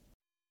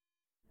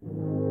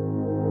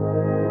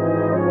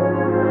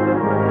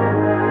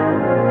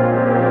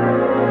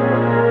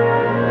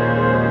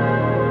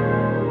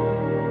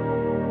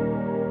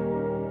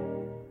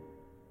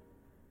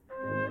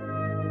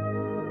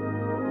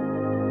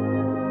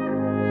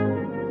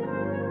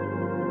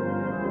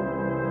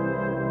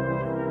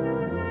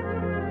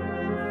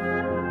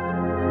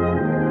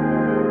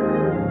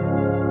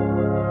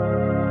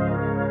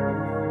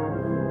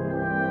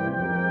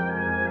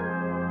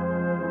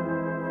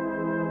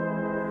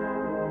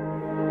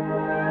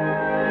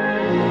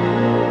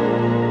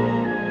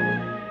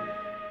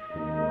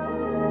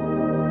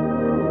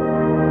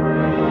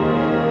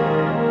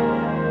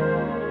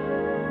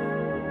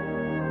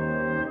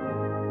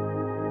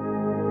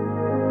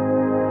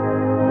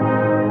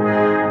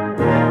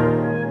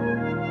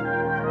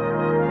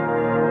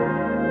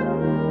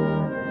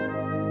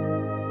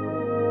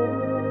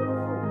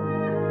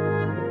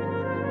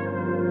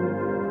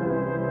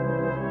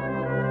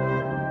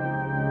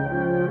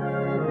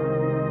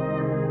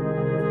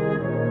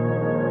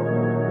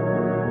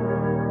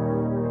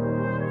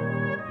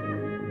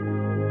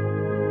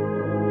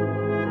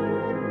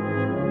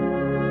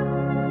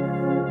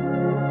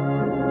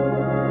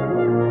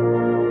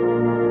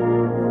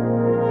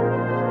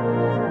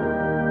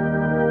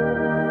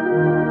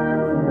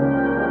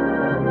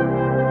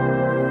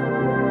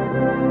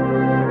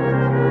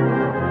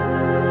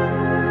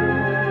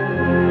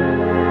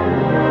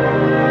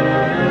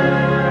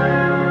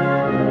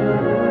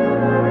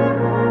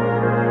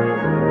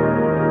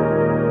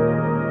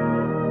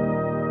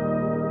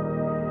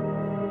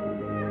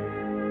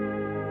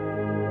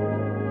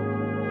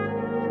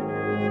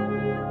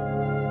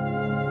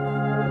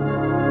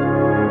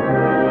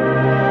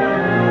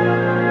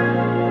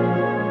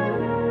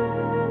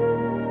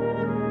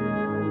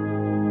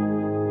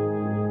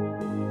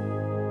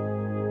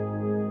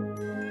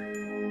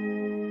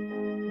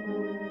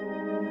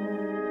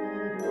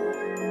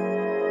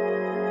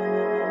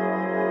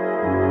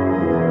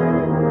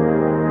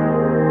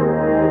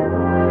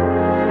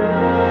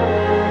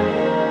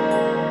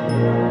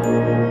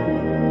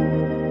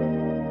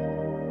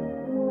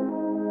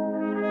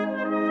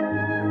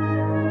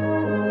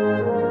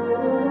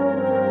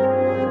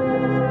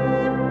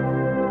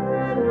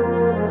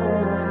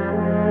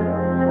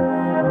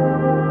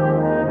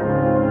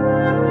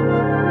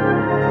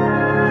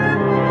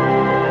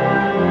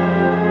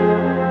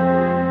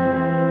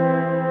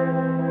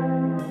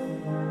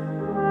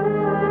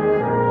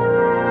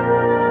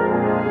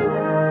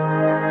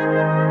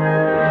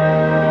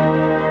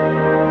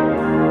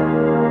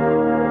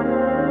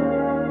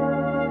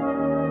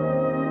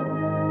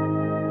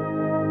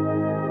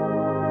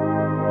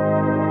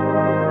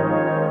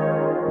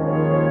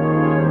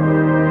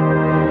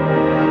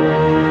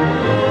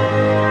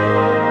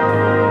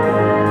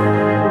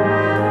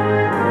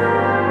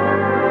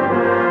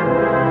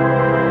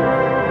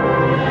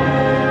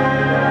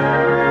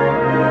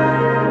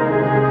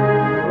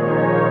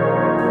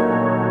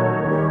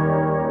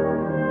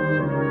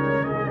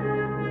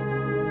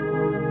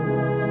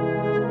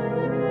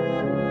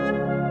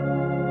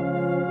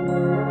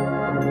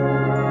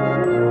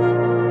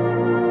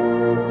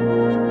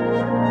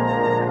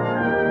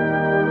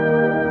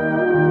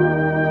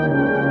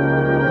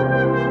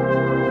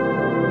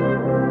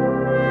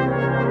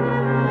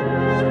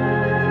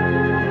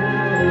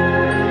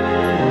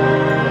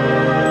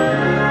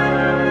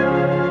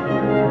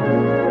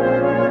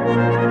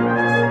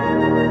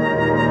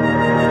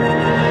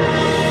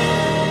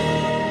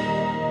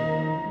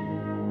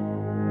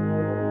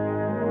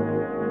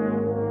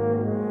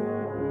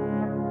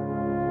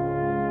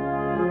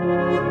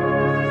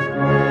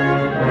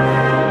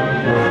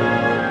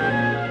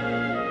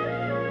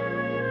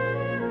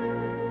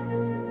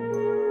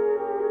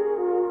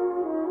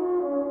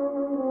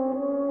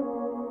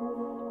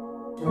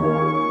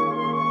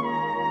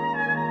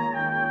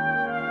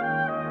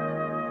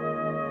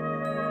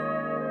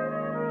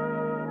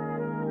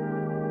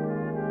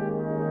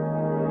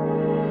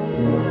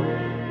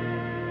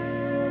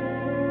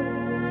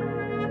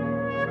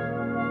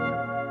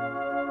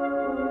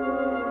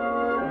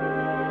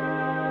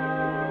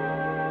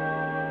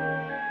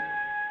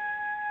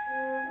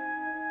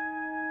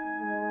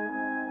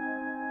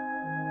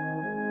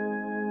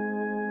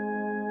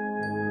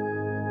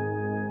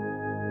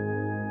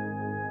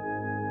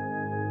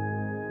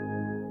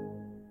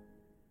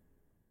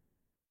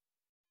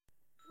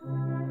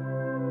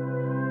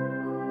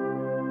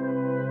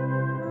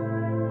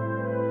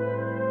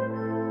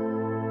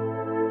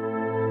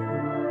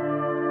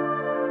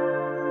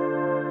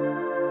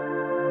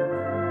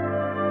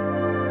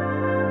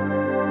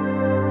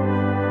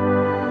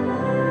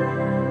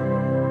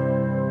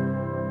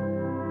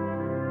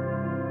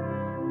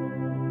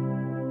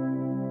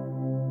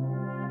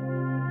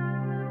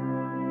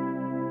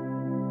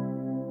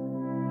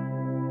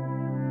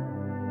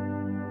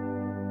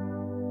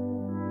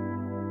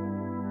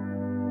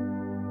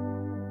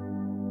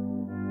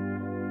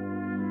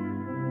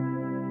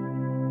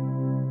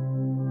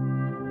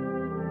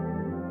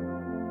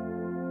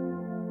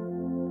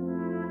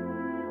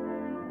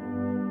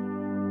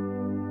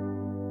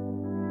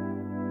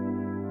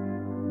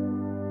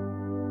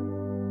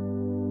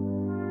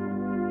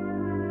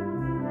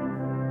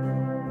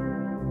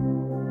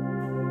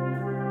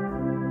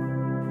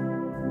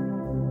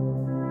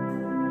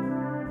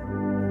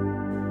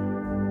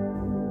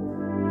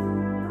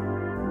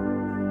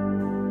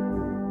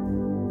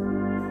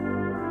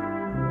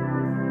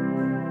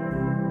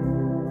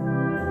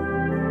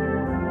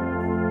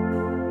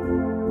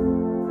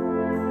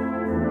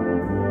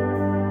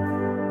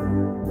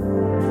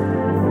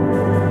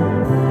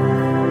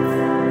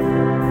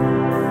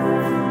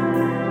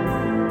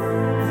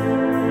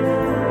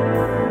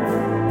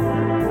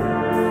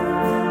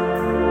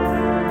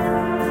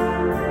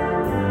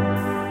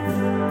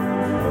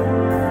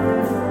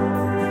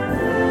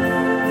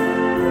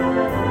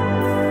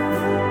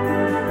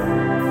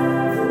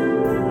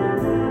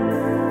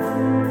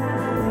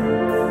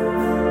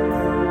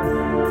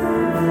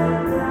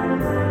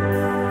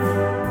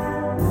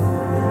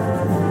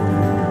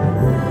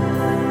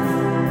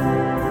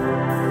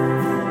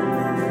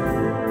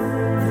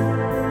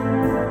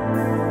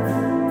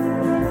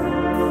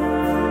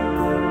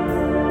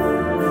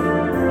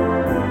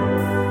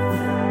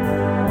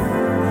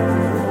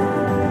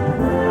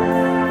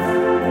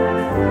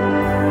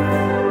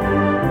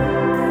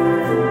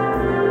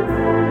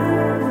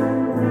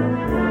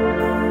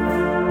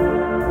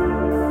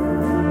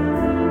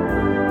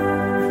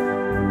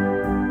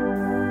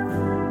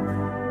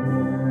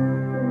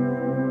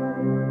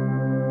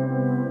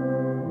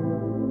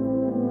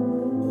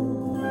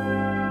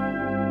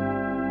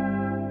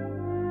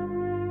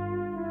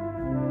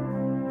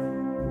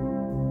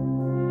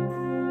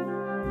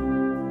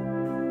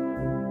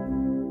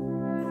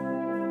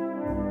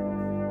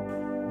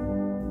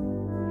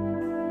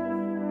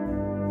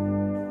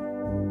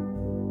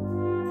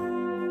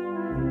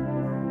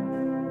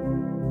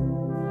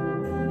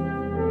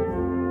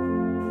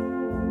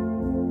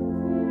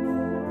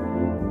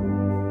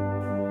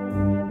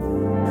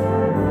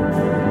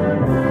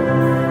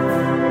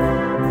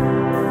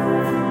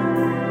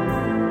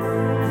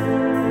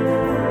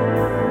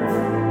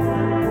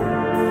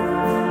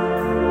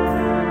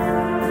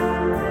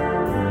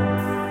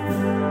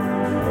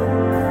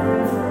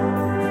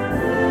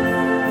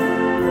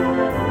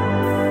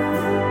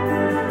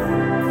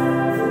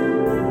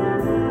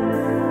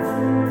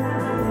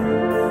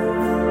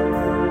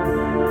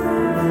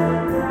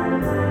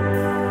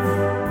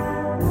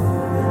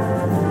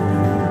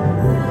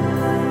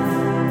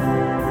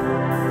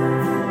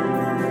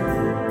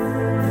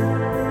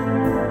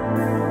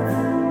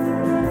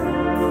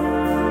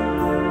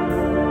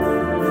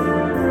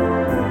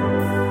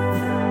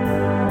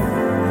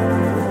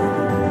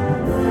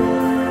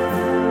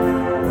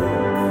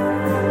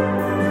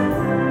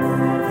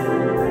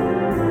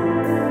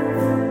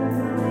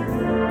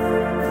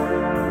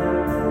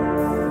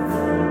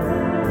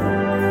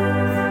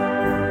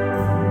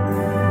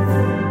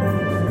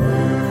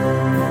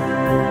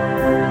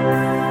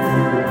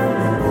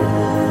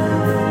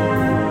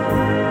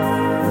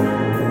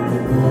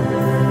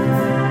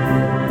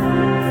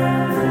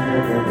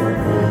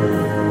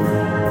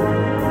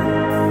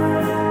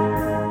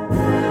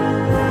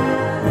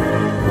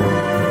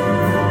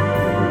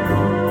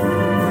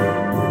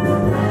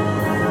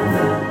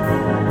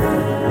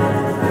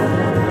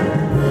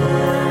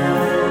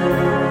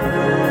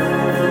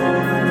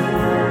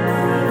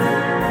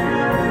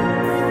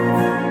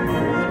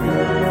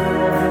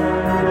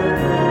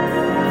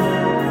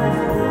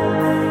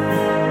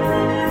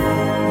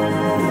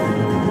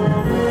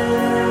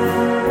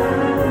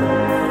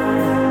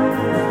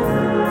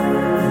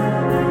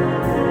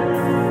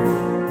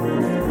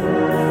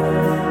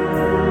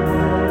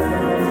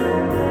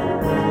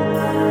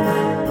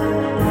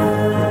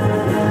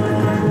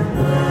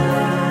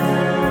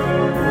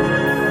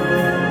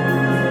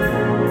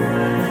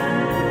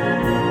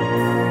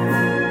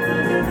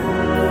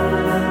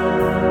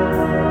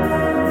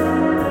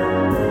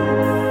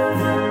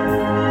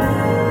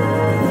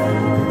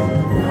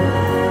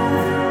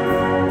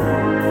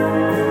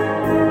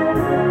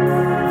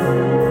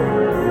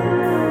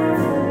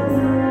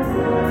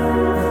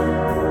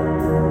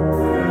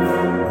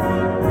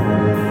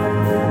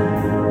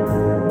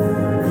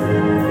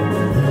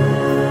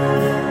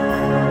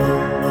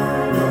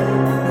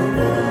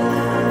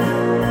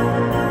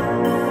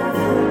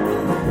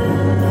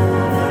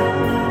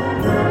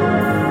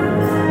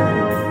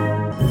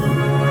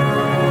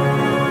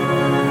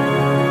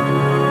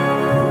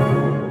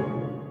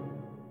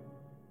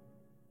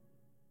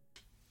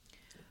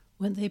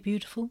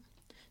 Beautiful,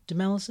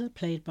 Demelza,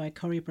 played by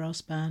Corrie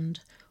Brass Band,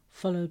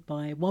 followed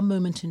by One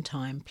Moment in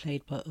Time,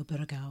 played by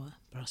Oberagawa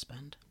Brass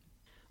Band.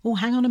 Oh,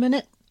 hang on a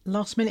minute.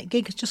 Last minute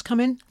gig has just come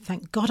in.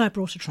 Thank God I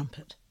brought a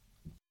trumpet.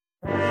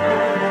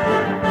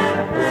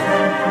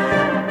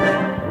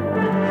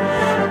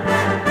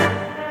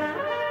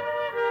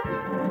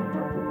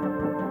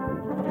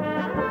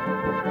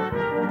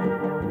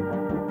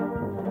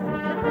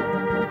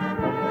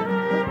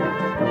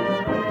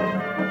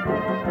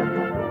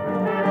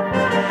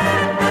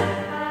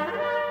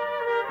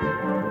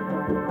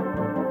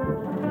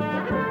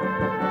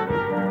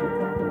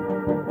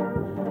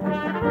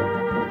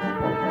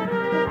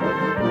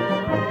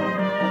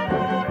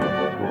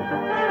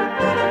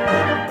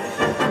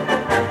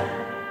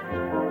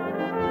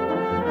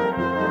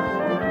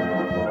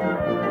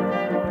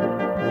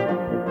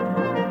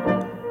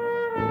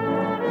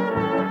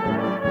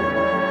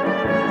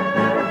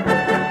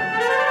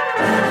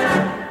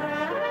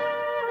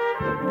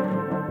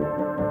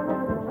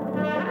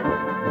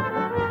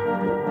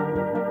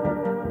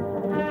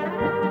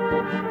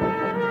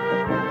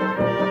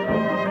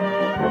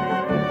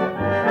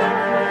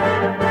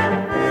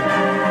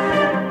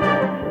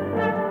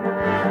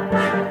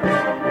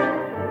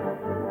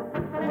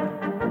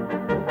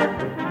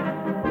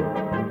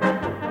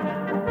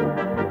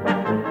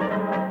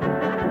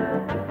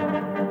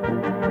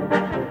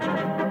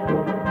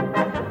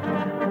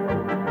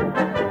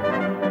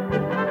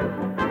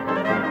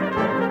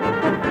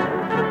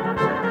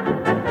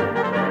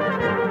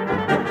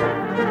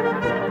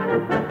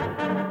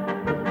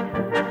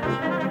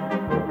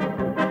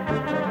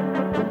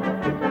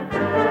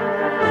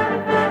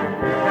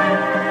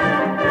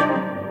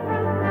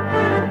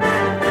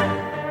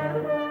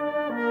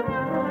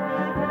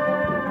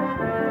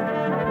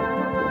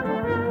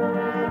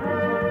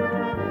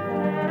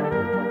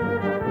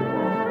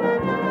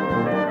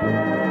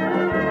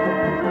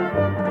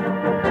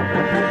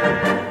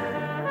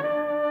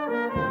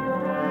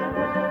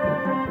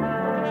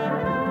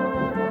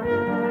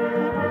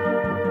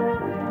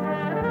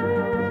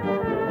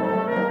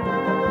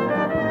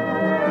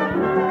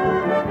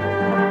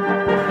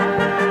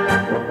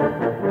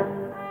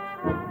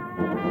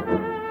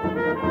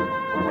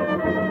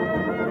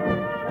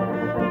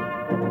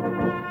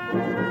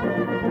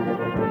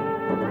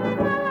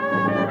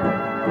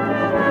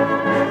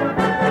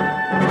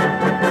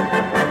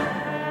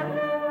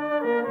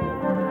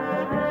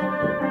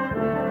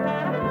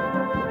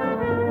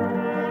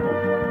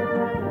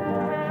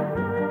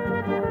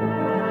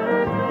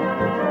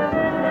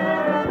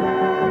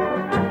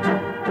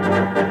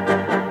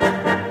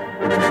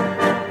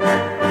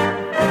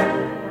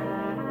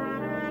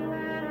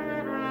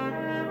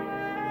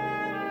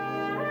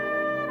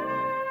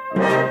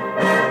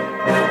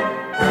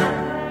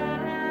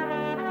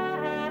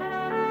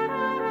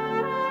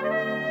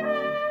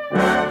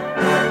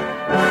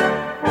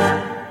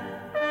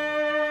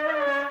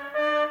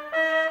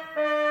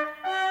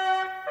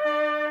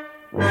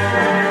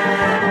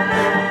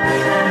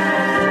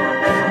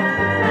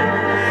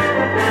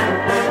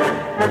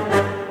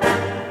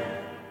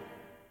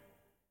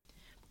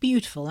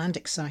 Beautiful and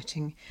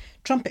exciting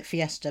Trumpet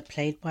Fiesta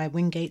played by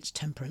Wingate's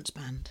Temperance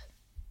Band.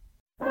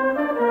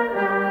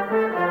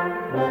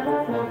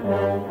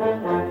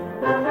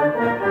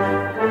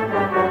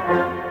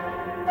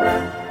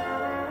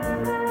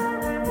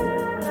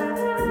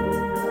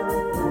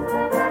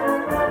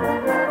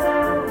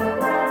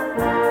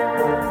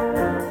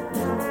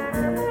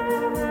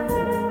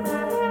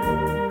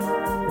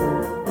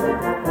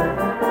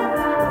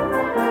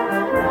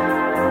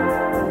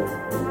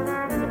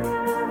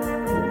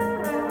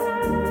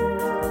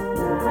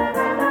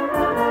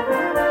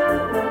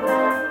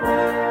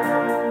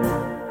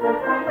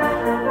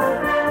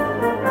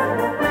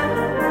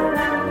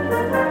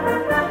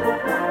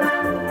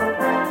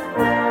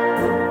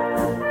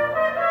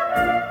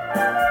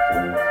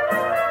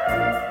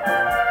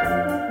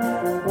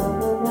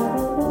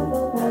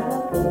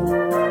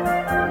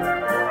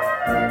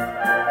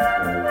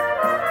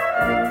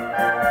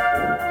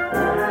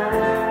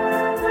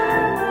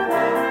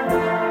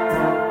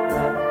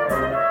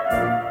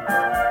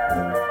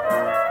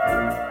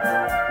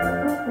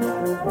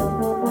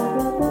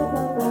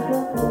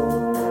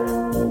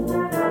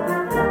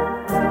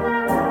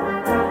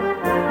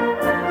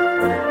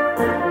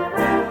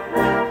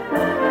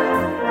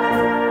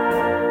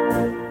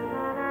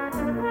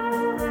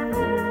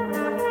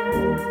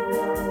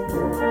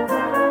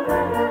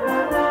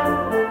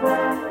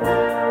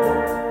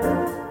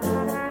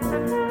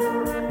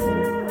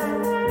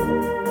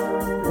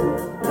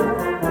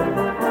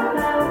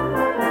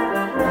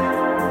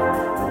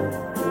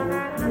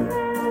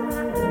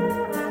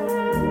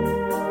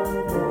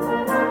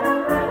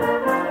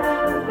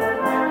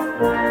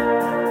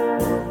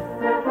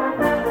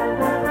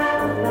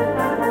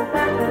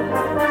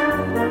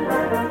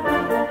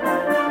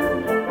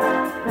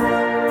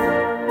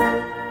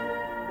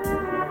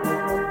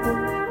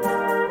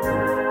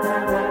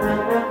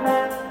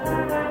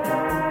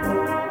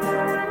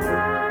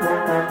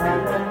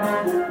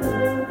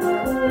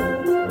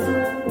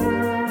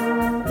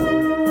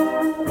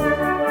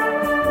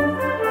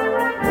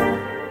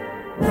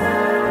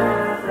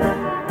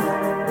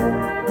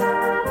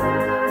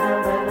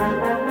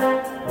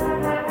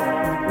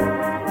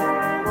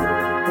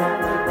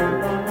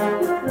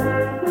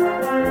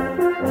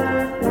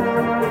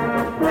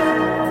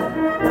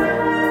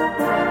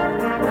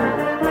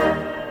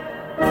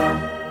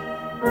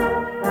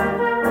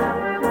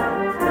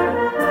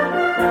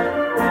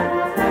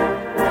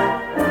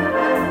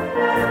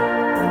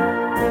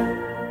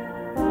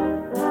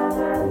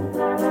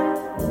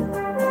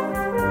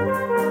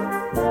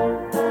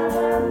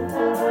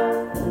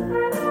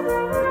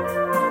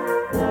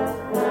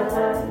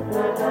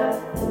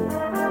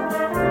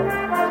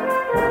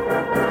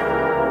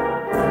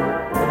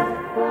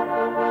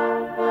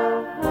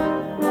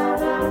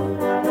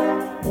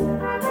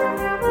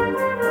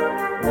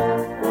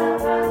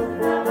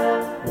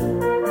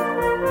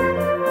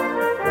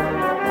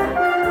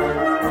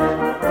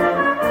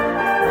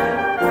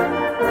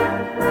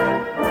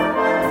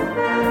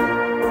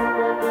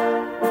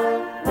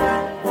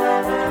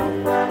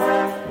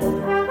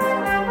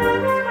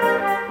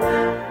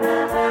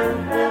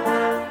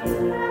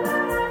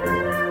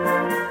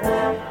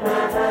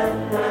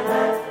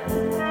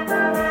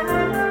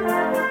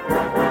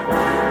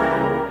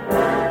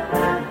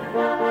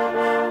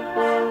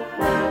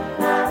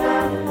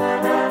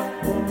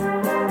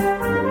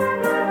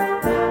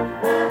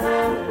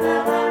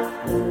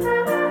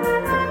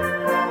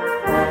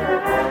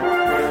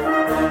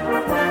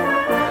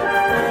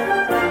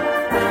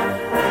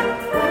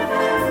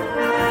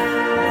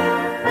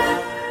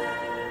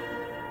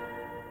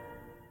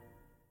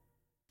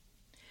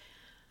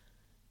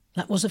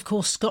 That was, of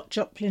course, Scott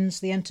Joplin's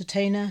The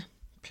Entertainer,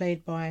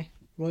 played by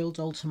Royal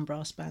Dalton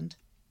Brass Band.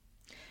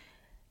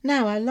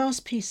 Now, our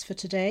last piece for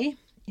today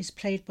is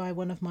played by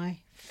one of my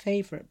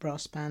favourite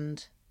brass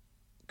band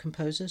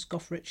composers,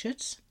 Goff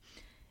Richards.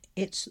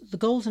 It's The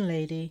Golden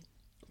Lady,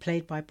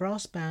 played by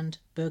brass band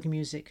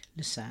Bergermusik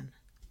Lucerne.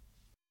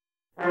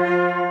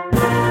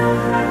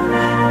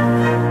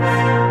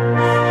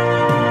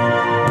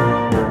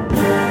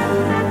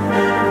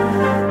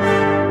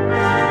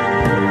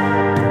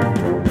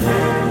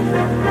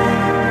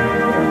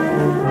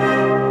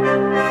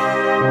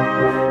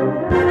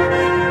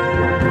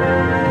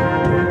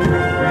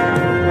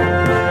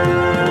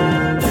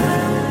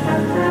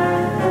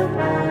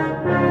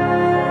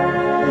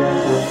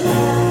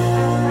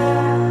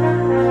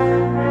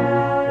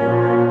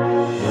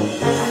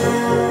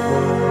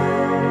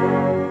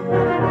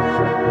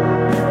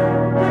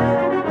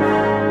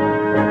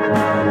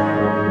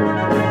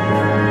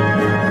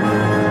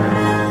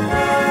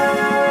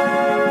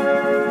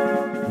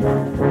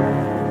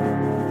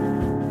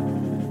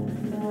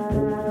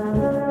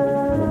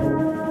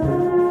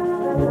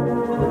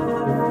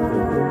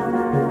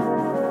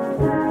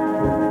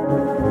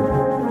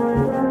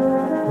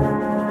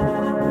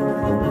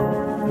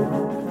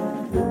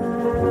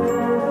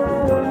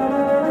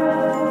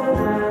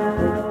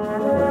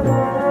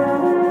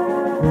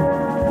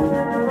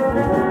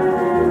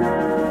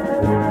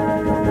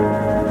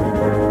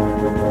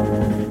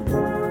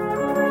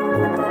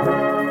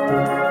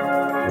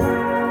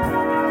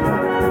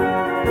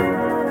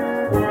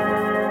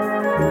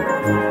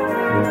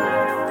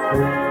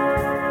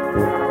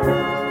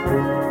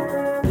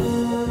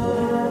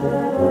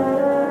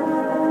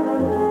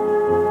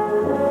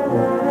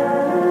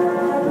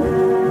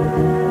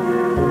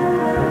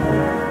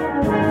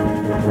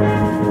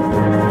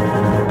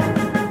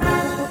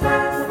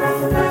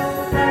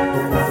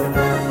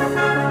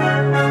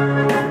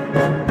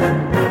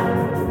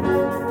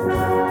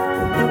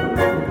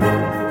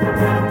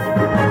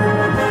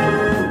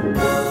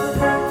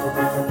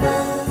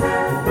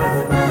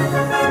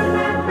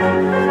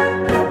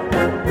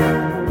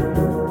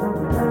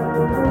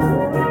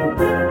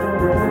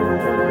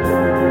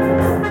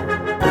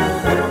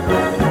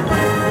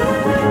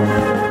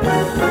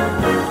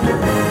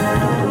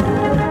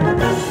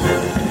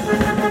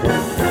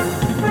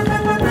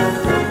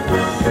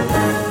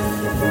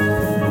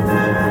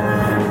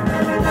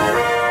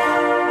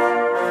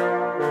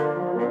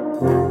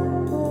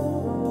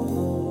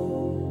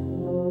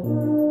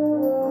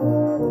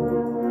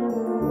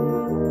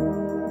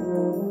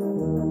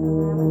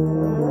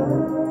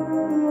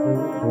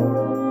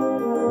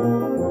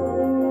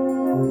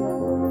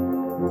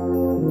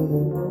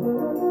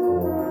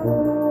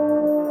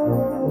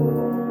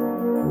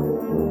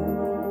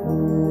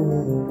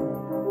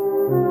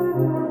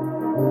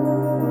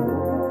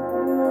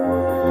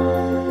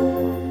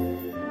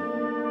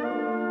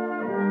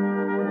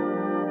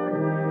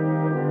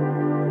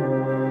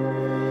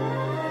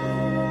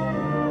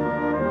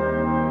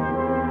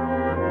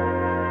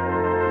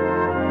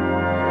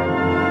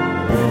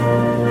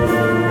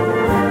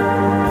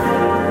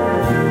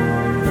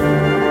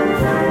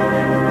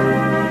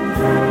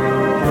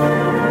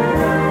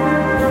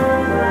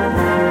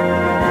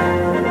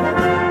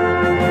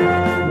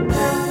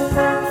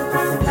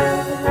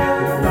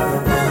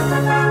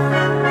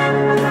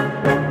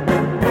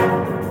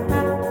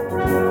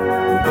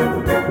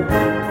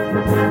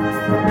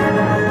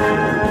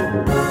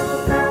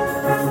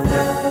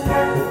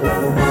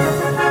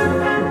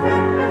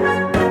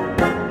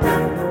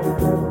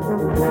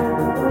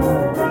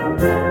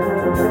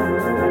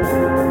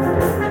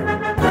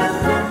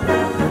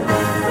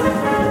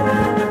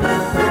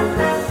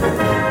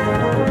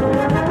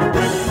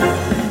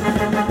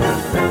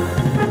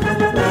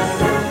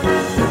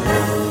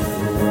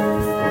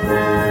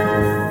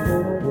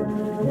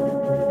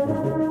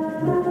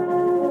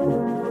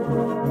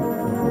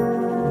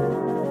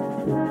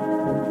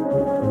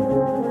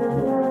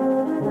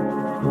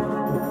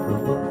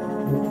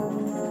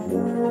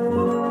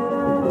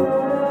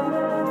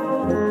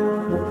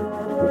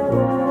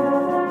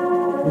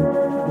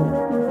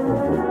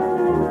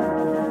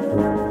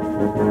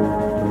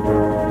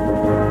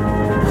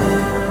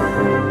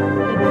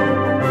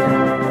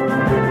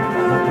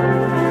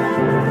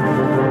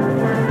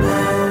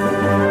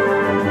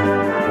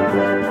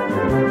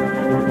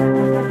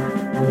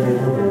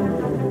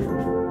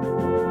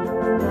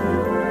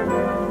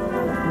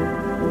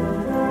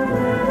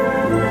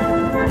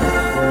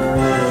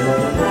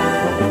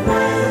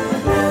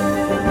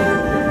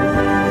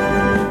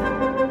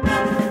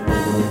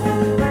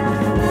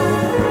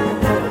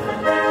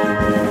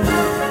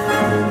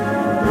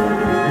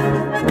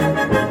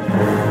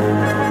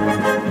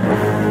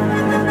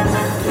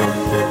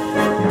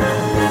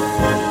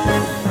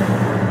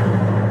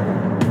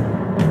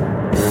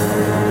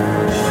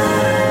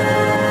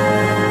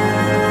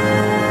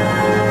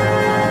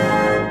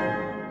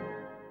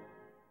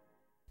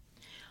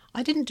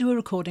 I didn't do a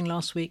recording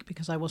last week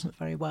because I wasn't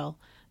very well,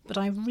 but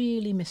I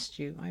really missed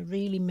you. I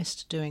really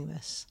missed doing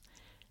this.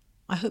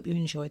 I hope you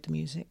enjoyed the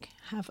music.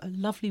 Have a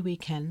lovely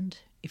weekend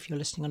if you're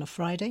listening on a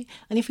Friday.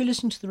 And if you're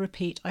listening to the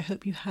repeat, I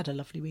hope you had a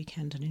lovely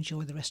weekend and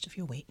enjoy the rest of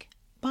your week.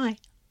 Bye.